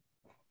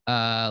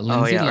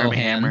 Lindsay Lohan. Armie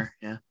Hammer.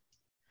 Yeah.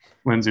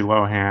 Lindsay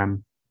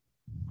Lohan.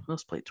 Who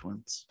else played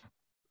twins?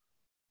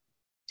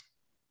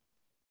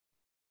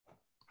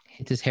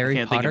 Does Harry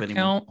can't think of Potter any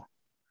count?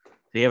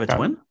 Did he have a Got it.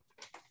 twin?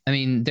 I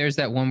mean, there's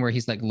that one where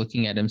he's like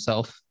looking at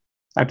himself.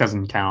 That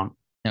doesn't count.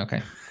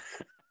 Okay.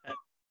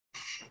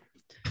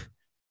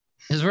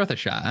 It's worth a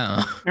shot.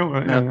 I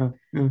don't know.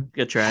 Yeah.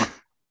 Good try.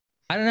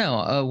 I don't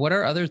know. What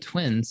are other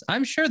twins?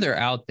 I'm sure they're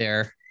out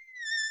there.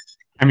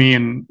 I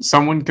mean,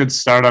 someone could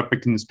start up a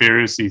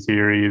conspiracy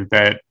theory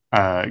that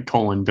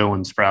Cole and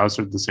Dylan Sprouse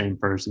are the same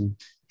person.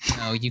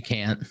 No, you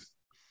can't.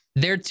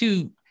 They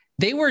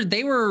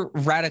were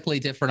radically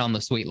different on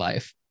The Sweet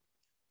Life,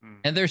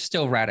 and they're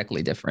still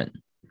radically different.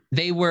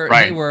 They were.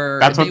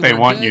 That's what they were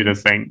want good. you to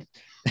think.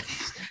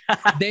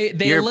 They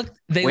You're- look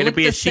way to the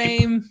be a sheep.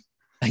 same.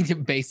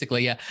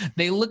 Basically, yeah.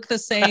 They look the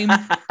same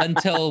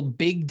until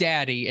Big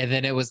Daddy, and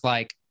then it was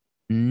like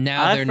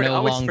now they're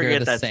no longer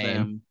the same.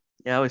 Them.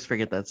 Yeah, I always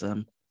forget that's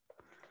them.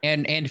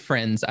 And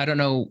Friends. I don't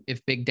know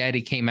if Big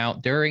Daddy came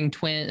out during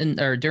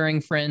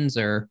Friends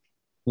or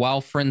while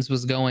Friends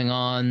was going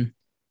on.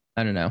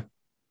 I don't know.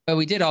 But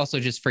we did also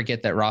just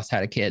forget that Ross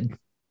had a kid.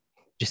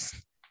 Just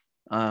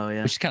Oh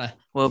yeah. which kind of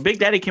Well, Big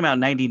Daddy came out in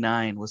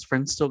 '99. Was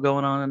Friends still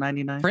going on in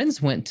 '99?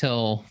 Friends went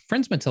till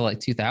like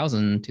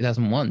 2000,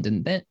 2001,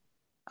 didn't it?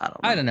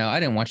 I don't know.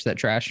 I didn't watch that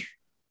trash.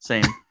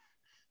 Same.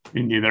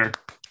 Me neither.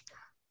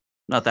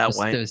 Not that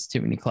white. There's too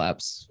many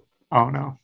claps. Oh no.